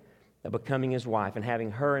joy of becoming his wife and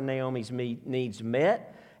having her and Naomi's needs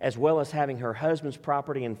met, as well as having her husband's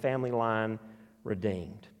property and family line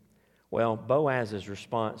redeemed. Well, Boaz's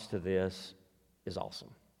response to this is awesome.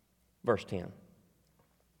 Verse 10.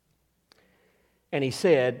 And he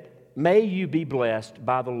said, may you be blessed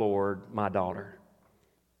by the Lord, my daughter.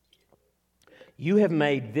 You have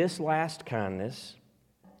made this last kindness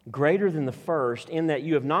greater than the first, in that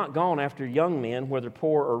you have not gone after young men, whether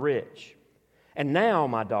poor or rich. And now,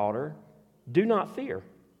 my daughter, do not fear.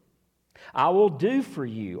 I will do for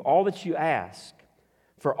you all that you ask.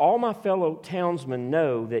 For all my fellow townsmen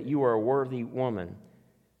know that you are a worthy woman,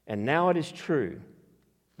 and now it is true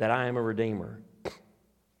that I am a redeemer.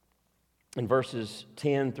 In verses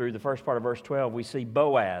 10 through the first part of verse 12, we see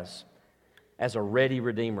Boaz as a ready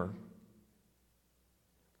redeemer.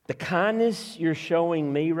 The kindness you're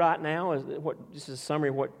showing me right now, this is a summary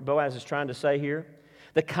of what Boaz is trying to say here.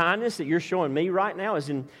 The kindness that you're showing me right now is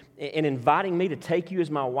in inviting me to take you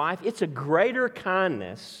as my wife. It's a greater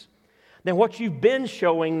kindness than what you've been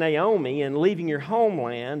showing Naomi and leaving your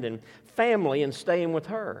homeland and family and staying with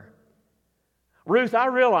her. Ruth, I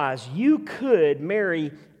realize you could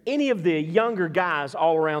marry any of the younger guys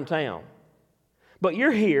all around town. But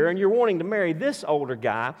you're here and you're wanting to marry this older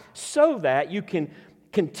guy so that you can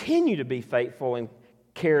continue to be faithful and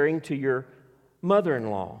caring to your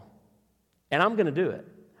mother-in-law. And I'm going to do it.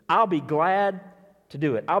 I'll be glad to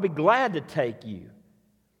do it. I'll be glad to take you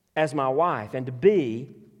as my wife and to be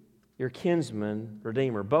your kinsman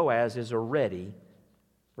redeemer. Boaz is a ready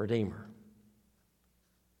redeemer.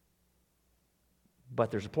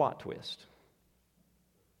 But there's a plot twist.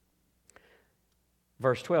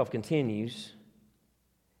 Verse 12 continues,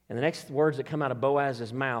 and the next words that come out of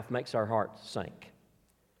Boaz's mouth makes our hearts sink.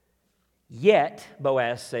 Yet,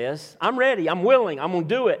 Boaz says, I'm ready, I'm willing, I'm going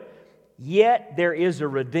to do it. Yet there is a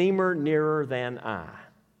Redeemer nearer than I.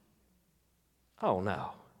 Oh,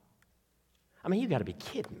 no. I mean, you got to be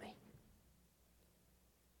kidding me.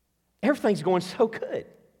 Everything's going so good.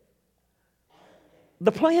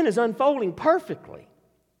 The plan is unfolding perfectly.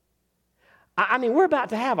 I mean, we're about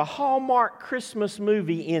to have a Hallmark Christmas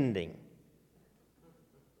movie ending.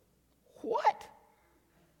 What?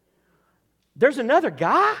 There's another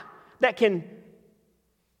guy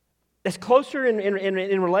that's closer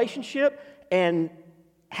in relationship and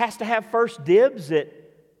has to have first dibs at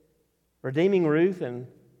redeeming Ruth and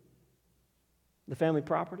the family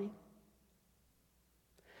property?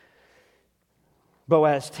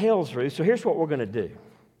 Boaz tells Ruth, so here's what we're going to do.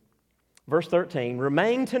 Verse 13,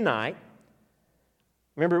 remain tonight.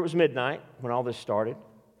 Remember, it was midnight when all this started.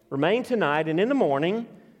 Remain tonight, and in the morning,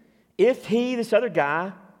 if he, this other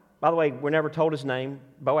guy, by the way, we're never told his name.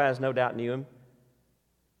 Boaz no doubt knew him.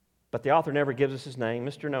 But the author never gives us his name,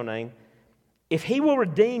 Mr. No Name. If he will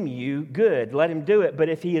redeem you, good, let him do it. But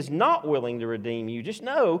if he is not willing to redeem you, just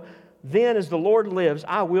know, then as the Lord lives,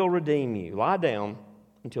 I will redeem you. Lie down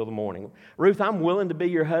until the morning. Ruth, I'm willing to be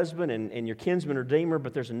your husband and your kinsman redeemer,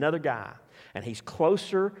 but there's another guy. And he's a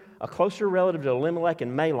closer relative to Elimelech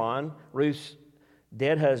and Mahlon, Ruth's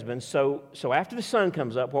dead husband. So after the sun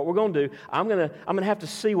comes up, what we're going to do, I'm going to have to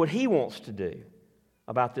see what he wants to do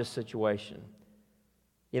about this situation.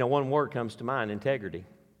 You know, one word comes to mind, integrity.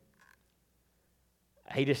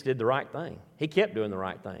 He just did the right thing. He kept doing the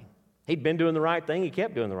right thing. He'd been doing the right thing. He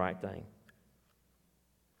kept doing the right thing.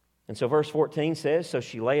 And so verse 14 says, so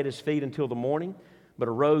she lay at his feet until the morning, but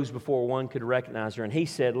arose before one could recognize her. And he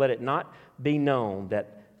said, let it not be known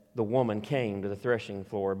that the woman came to the threshing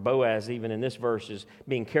floor. Boaz, even in this verse, is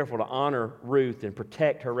being careful to honor Ruth and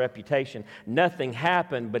protect her reputation. Nothing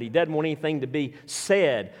happened, but he doesn't want anything to be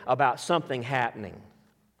said about something happening.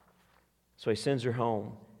 So he sends her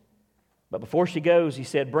home. But before she goes, he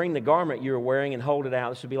said, bring the garment you are wearing and hold it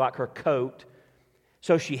out. This would be like her coat.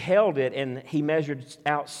 So she held it, and he measured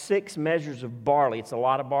out 6 measures of barley. It's a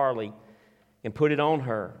lot of barley. And put it on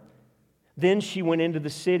her. Then she went into the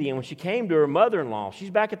city, and when she came to her mother-in-law, she's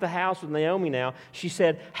back at the house with Naomi now, she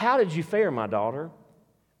said, how did you fare, my daughter?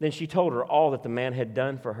 Then she told her all that the man had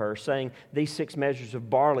done for her, saying, these 6 measures of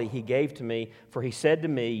barley he gave to me, for he said to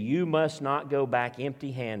me, you must not go back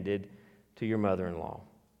empty-handed to your mother-in-law.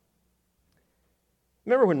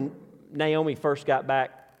 Remember when Naomi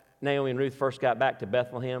and Ruth first got back to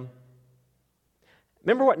Bethlehem?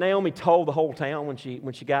 Remember what Naomi told the whole town when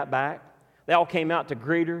she got back? They all came out to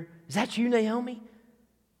greet her. Is that you, Naomi?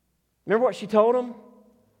 Remember what she told them?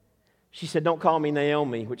 She said, don't call me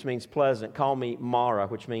Naomi, which means pleasant. Call me Mara,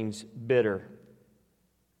 which means bitter.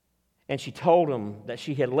 And she told them that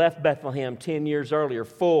she had left Bethlehem 10 years earlier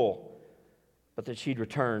full, but that she'd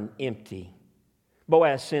return empty.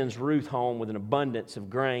 Boaz sends Ruth home with an abundance of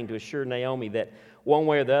grain to assure Naomi that one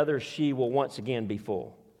way or the other, she will once again be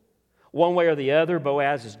full. One way or the other,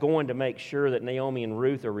 Boaz is going to make sure that Naomi and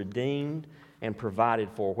Ruth are redeemed and provided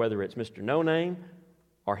for, whether it's Mr. No Name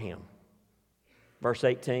or him. Verse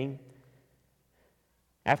 18,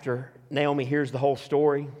 after Naomi hears the whole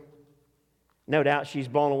story, no doubt she's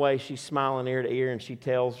blown away. She's smiling ear to ear, and she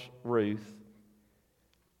tells Ruth,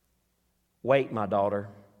 wait, my daughter,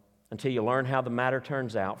 until you learn how the matter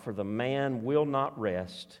turns out, for the man will not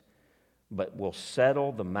rest, but will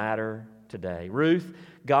settle the matter today. Ruth,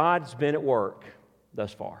 God's been at work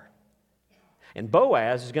thus far. And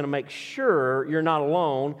Boaz is going to make sure you're not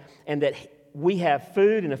alone and that we have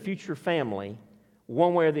food and a future family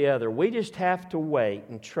one way or the other. We just have to wait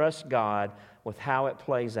and trust God with how it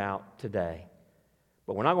plays out today.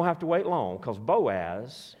 But we're not going to have to wait long because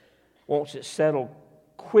Boaz wants it settled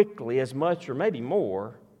quickly as much or maybe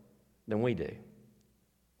more than we do.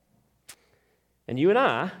 And you and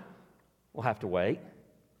I will have to wait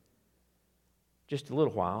just a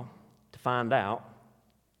little while to find out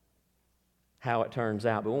how it turns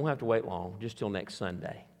out, but we won't have to wait long, just till next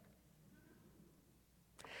Sunday.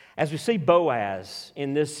 As we see Boaz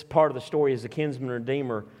in this part of the story as the kinsman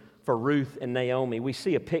redeemer for Ruth and Naomi, we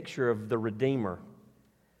see a picture of the Redeemer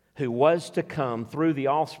who was to come through the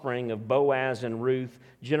offspring of Boaz and Ruth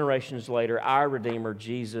generations later, our Redeemer,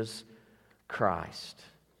 Jesus Christ.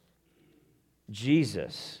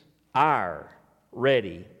 Jesus, our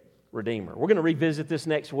ready Redeemer. We're going to revisit this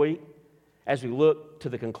next week as we look to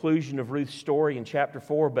the conclusion of Ruth's story in chapter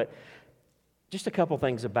 4, but just a couple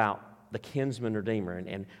things about the kinsman redeemer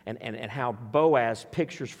and how Boaz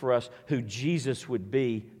pictures for us who Jesus would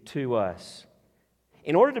be to us.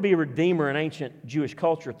 In order to be a redeemer in ancient Jewish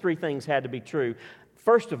culture, three things had to be true.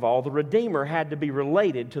 First of all, the redeemer had to be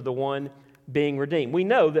related to the one being redeemed. We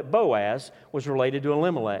know that Boaz was related to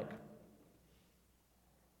Elimelech.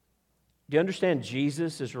 Do you understand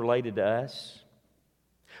Jesus is related to us?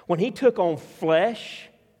 When He took on flesh,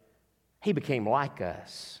 He became like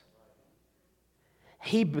us.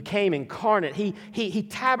 He became incarnate. He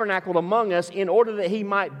tabernacled among us in order that He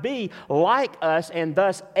might be like us and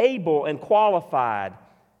thus able and qualified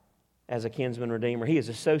as a kinsman redeemer. He is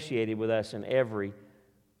associated with us in every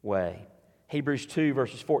way. Hebrews 2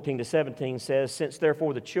 verses 14 to 17 says, "Since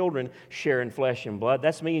therefore the children share in flesh and blood,"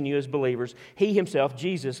 that's me and you as believers, He Himself,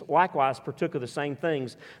 Jesus, likewise partook of the same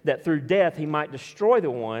things, that through death He might destroy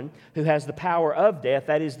the one who has the power of death,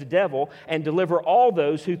 that is the devil, and deliver all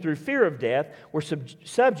those who through fear of death were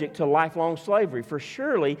subject to lifelong slavery. For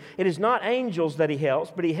surely it is not angels that He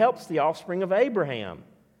helps, but He helps the offspring of Abraham.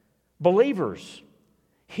 Believers,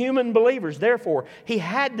 human believers. Therefore, He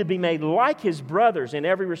had to be made like His brothers in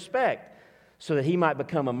every respect, so that He might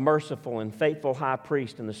become a merciful and faithful high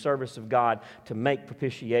priest in the service of God to make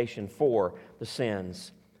propitiation for the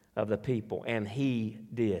sins of the people. And He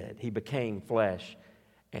did. He became flesh,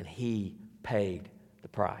 and He paid the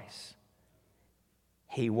price.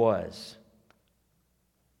 He was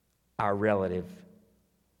our relative.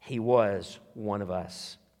 He was one of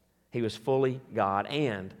us. He was fully God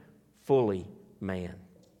and fully man.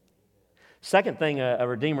 Second thing a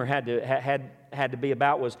redeemer had to be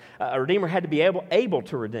about was a redeemer had to be able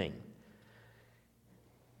to redeem.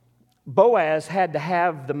 Boaz had to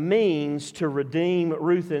have the means to redeem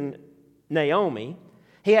Ruth and Naomi.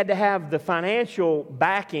 He had to have the financial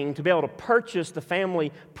backing to be able to purchase the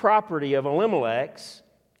family property of Elimelech's,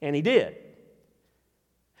 and he did.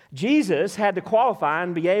 Jesus had to qualify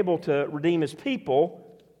and be able to redeem His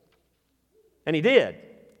people, and He did.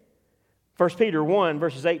 1 Peter 1,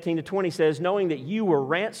 verses 18 to 20 says, "Knowing that you were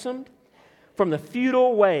ransomed from the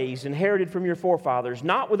futile ways inherited from your forefathers,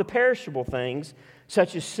 not with the perishable things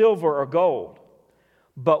such as silver or gold,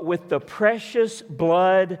 but with the precious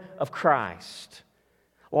blood of Christ,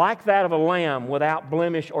 like that of a lamb without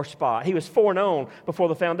blemish or spot. He was foreknown before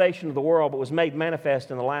the foundation of the world, but was made manifest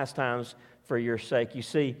in the last times for your sake." You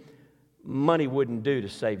see, money wouldn't do to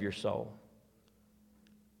save your soul.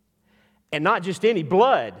 And not just any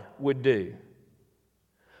blood would do.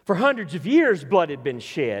 For hundreds of years, blood had been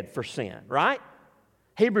shed for sin, right?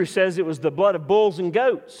 Hebrews says it was the blood of bulls and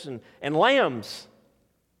goats and lambs.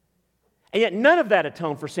 And yet none of that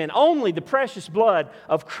atoned for sin. Only the precious blood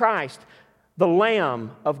of Christ, the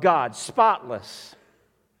Lamb of God, spotless,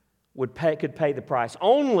 could pay the price.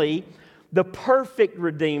 Only the perfect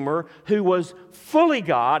Redeemer, who was fully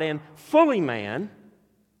God and fully man,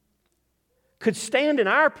 could stand in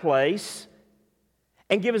our place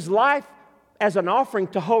and give His life as an offering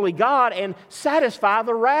to holy God and satisfy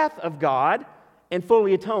the wrath of God and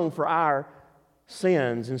fully atone for our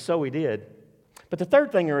sins. And so He did. But the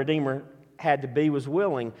third thing a redeemer had to be was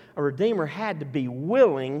willing. A redeemer had to be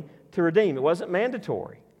willing to redeem. It wasn't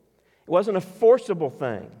mandatory. It wasn't a forcible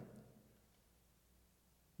thing.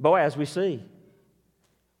 Boaz, we see,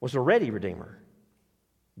 was a ready redeemer.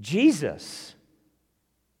 Jesus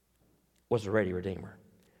was a ready redeemer.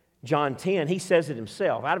 John 10, He says it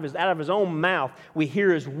Himself. Out of his own mouth, we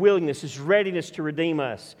hear His willingness, His readiness to redeem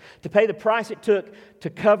us, to pay the price it took to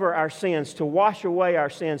cover our sins, to wash away our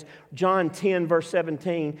sins. John 10, verse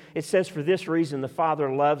 17, it says, "For this reason the Father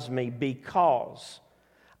loves me, because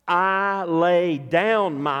I lay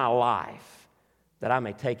down my life that I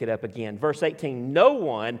may take it up again." Verse 18, "No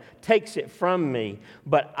one takes it from me,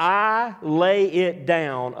 but I lay it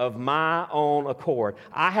down of my own accord."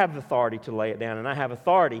 I have authority to lay it down, and I have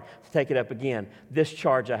authority to take it up again. This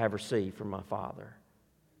charge I have received from my Father.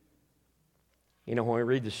 You know, when we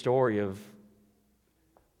read the story of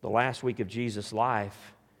the last week of Jesus'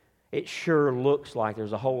 life, it sure looks like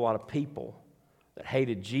there's a whole lot of people that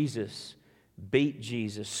hated Jesus beat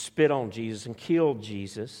Jesus, spit on Jesus, and killed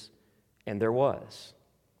Jesus, and there was.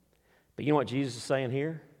 But you know what Jesus is saying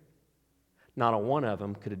here? Not a one of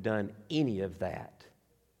them could have done any of that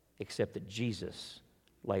except that Jesus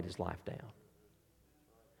laid his life down.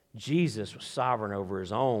 Jesus was sovereign over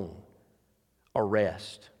his own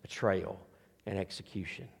arrest, betrayal, and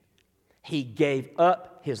execution. He gave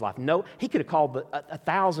up his life. No, he could have called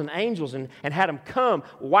 1,000 angels and had them come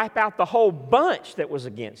wipe out the whole bunch that was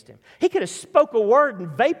against him. He could have spoke a word and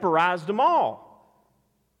vaporized them all.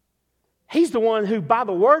 He's the one who, by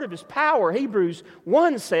the word of his power, Hebrews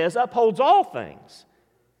 1 says, upholds all things.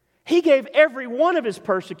 He gave every one of his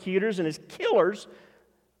persecutors and his killers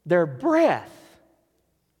their breath.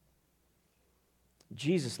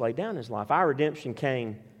 Jesus laid down his life. Our redemption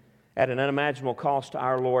came at an unimaginable cost to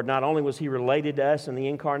our Lord. Not only was he related to us in the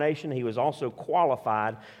incarnation, he was also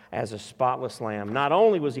qualified as a spotless lamb. Not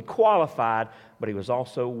only was he qualified, but he was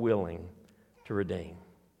also willing to redeem.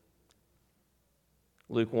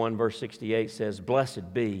 Luke 1 verse 68 says,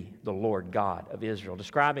 "Blessed be the Lord God of Israel,"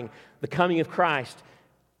 describing the coming of Christ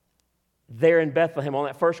there in Bethlehem on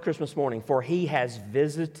that first Christmas morning. "For he has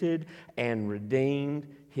visited and redeemed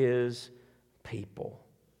his people."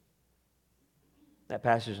 That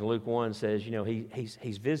passage in Luke 1 says,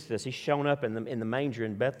 he's visited us. He's shown up in the manger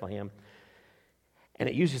in Bethlehem. And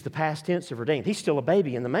it uses the past tense of redeemed. He's still a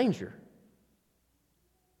baby in the manger.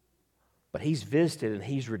 But he's visited and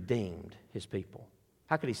he's redeemed his people.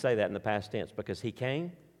 How could he say that in the past tense? Because he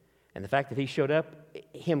came, and the fact that he showed up,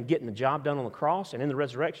 him getting the job done on the cross and in the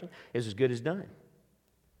resurrection, is as good as done.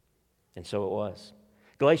 And so it was.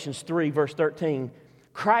 Galatians 3 verse 13,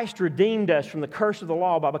 "Christ redeemed us from the curse of the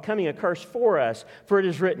law by becoming a curse for us. For it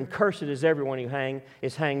is written, cursed is everyone who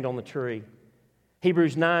is hanged on the tree."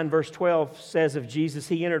 Hebrews 9 verse 12 says of Jesus,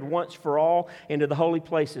 "He entered once for all into the holy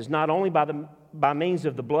places, not by means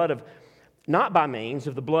of the blood of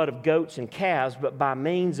goats and calves, but by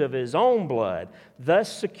means of his own blood,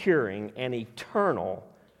 thus securing an eternal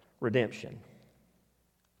redemption."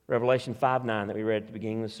 Revelation 5:9 that we read at the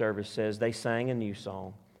beginning of the service says, "They sang a new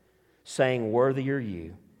song, saying, 'Worthy are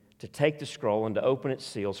you to take the scroll and to open its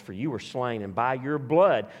seals, for you were slain, and by your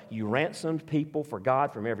blood you ransomed people for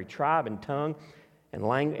God from every tribe and tongue and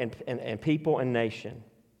language and people and nation.'"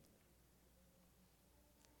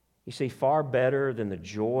 You see, far better than the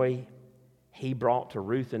joy he brought to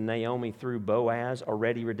Ruth and Naomi through Boaz, a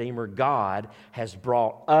ready Redeemer, God has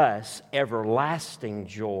brought us everlasting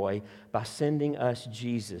joy by sending us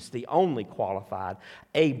Jesus, the only qualified,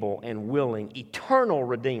 able, and willing, eternal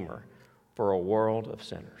Redeemer for a world of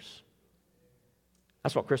sinners.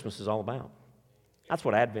 That's what Christmas is all about. That's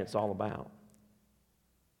what Advent's all about.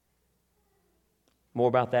 More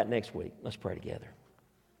about that next week. Let's pray together.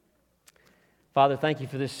 Father, thank you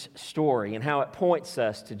for this story and how it points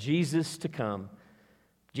us to Jesus to come.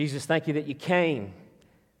 Jesus, thank you that you came,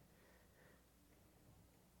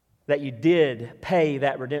 that you did pay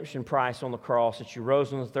that redemption price on the cross, that you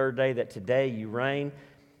rose on the third day, that today you reign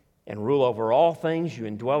and rule over all things. You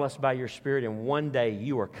indwell us by your Spirit, and one day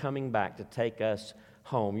you are coming back to take us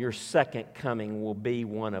home. Your second coming will be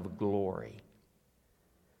one of glory.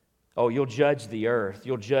 Oh, you'll judge the earth.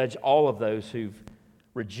 You'll judge all of those who've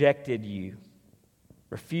rejected you,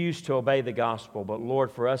 refused to obey the gospel. But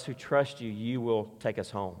Lord, for us who trust you, you will take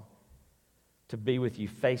us home to be with you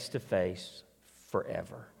face to face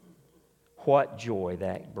forever. What joy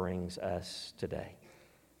that brings us today.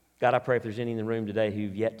 God, I pray if there's any in the room today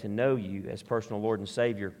who've yet to know you as personal Lord and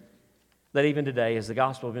Savior, that even today, as the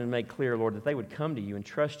gospel has been made clear, Lord, that they would come to you and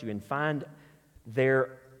trust you and find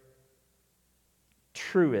their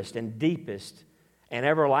truest and deepest and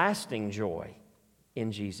everlasting joy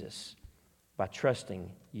in Jesus by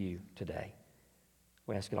trusting you today.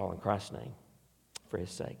 We ask it all in Christ's name, for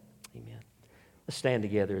his sake. Amen. Let's stand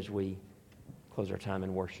together as we close our time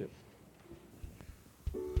in worship.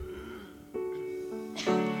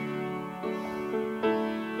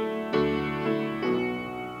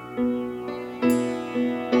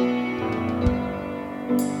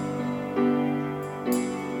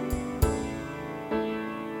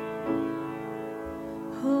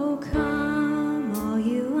 Oh, come, all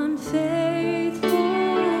you unfaithful,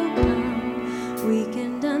 come, weak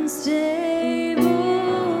and unstable,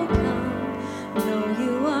 come, though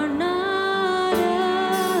you are not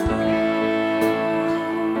alone.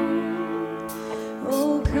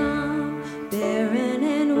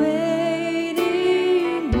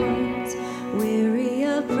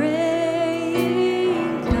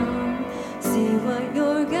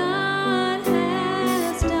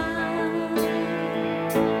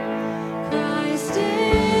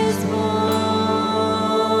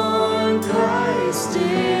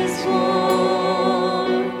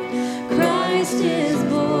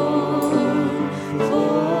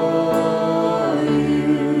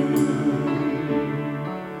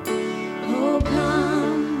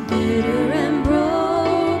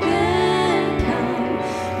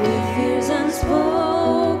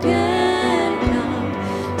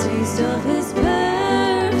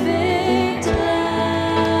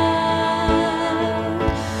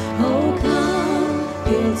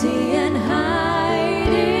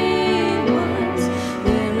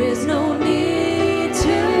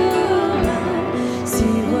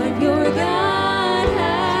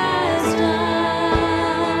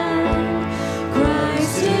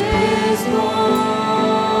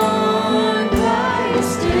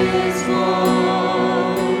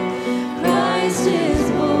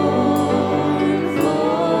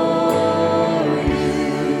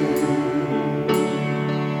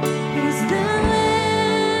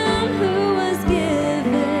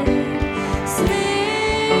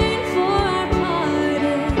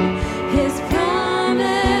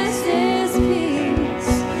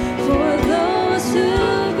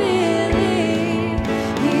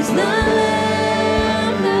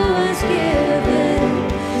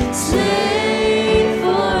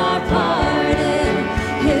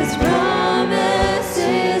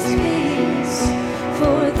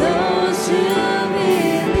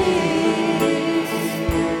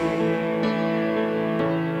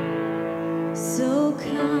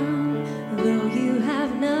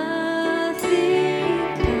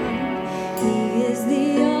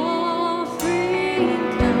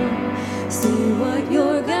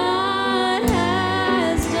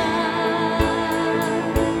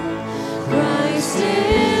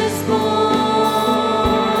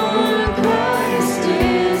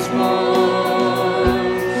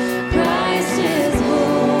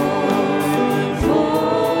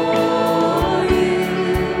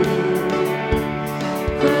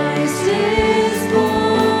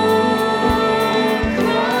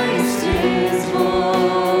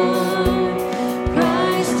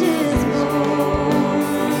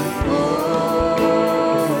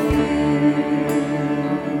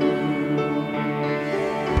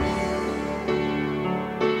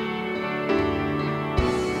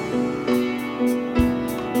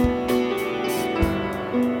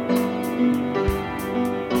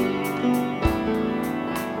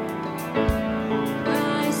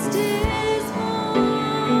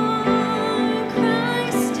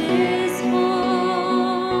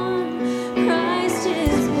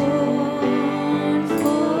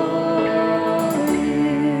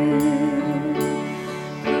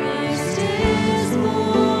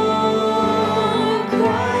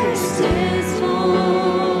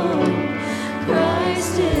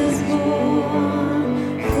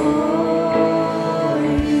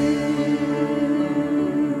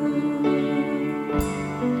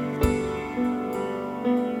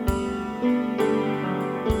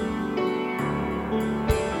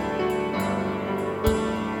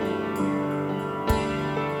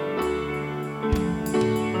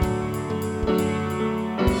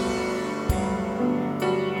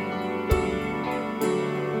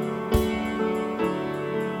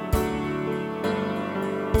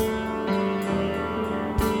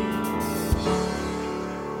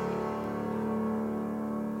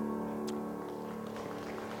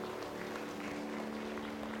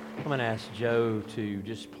 going to ask Joe to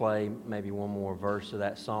just play maybe one more verse of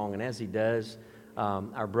that song. And as he does,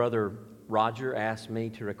 our brother Roger asked me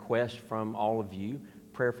to request from all of you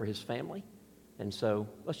prayer for his family. And so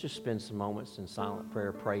let's just spend some moments in silent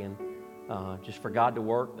prayer praying just for God to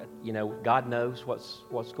work. You know, God knows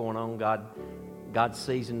what's going on. God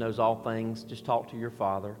sees and knows all things. Just talk to your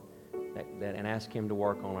Father and ask Him to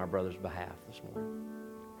work on our brother's behalf this morning.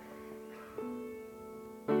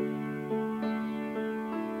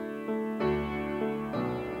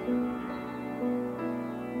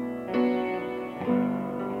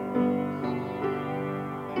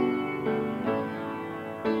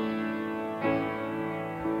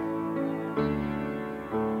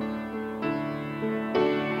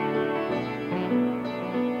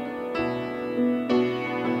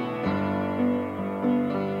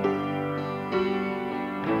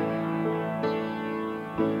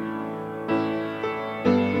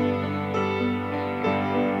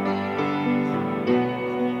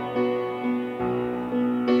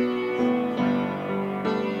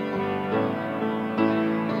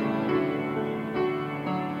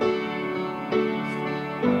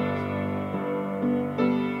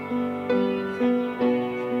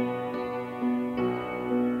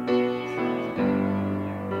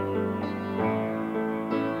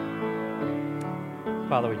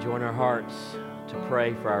 Father, we join our hearts to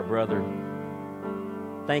pray for our brother,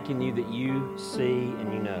 thanking you that you see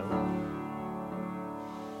and you know.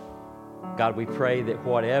 God, we pray that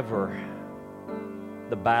whatever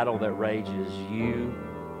the battle that rages, you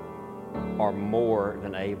are more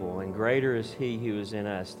than able, and greater is He who is in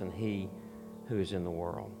us than he who is in the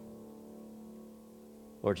world.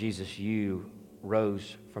 Lord Jesus, you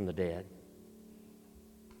rose from the dead,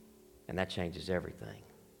 and that changes everything.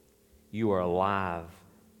 You are alive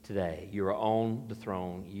today. You are on the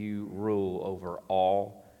throne. You rule over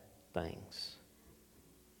all things.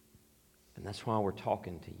 And that's why we're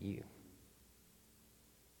talking to you,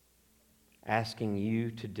 asking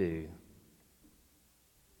you to do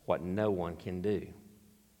what no one can do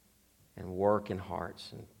and work in hearts.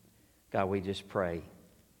 And God, we just pray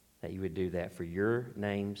that you would do that for your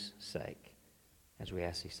name's sake as we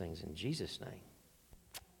ask these things in Jesus' name.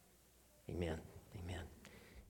 Amen.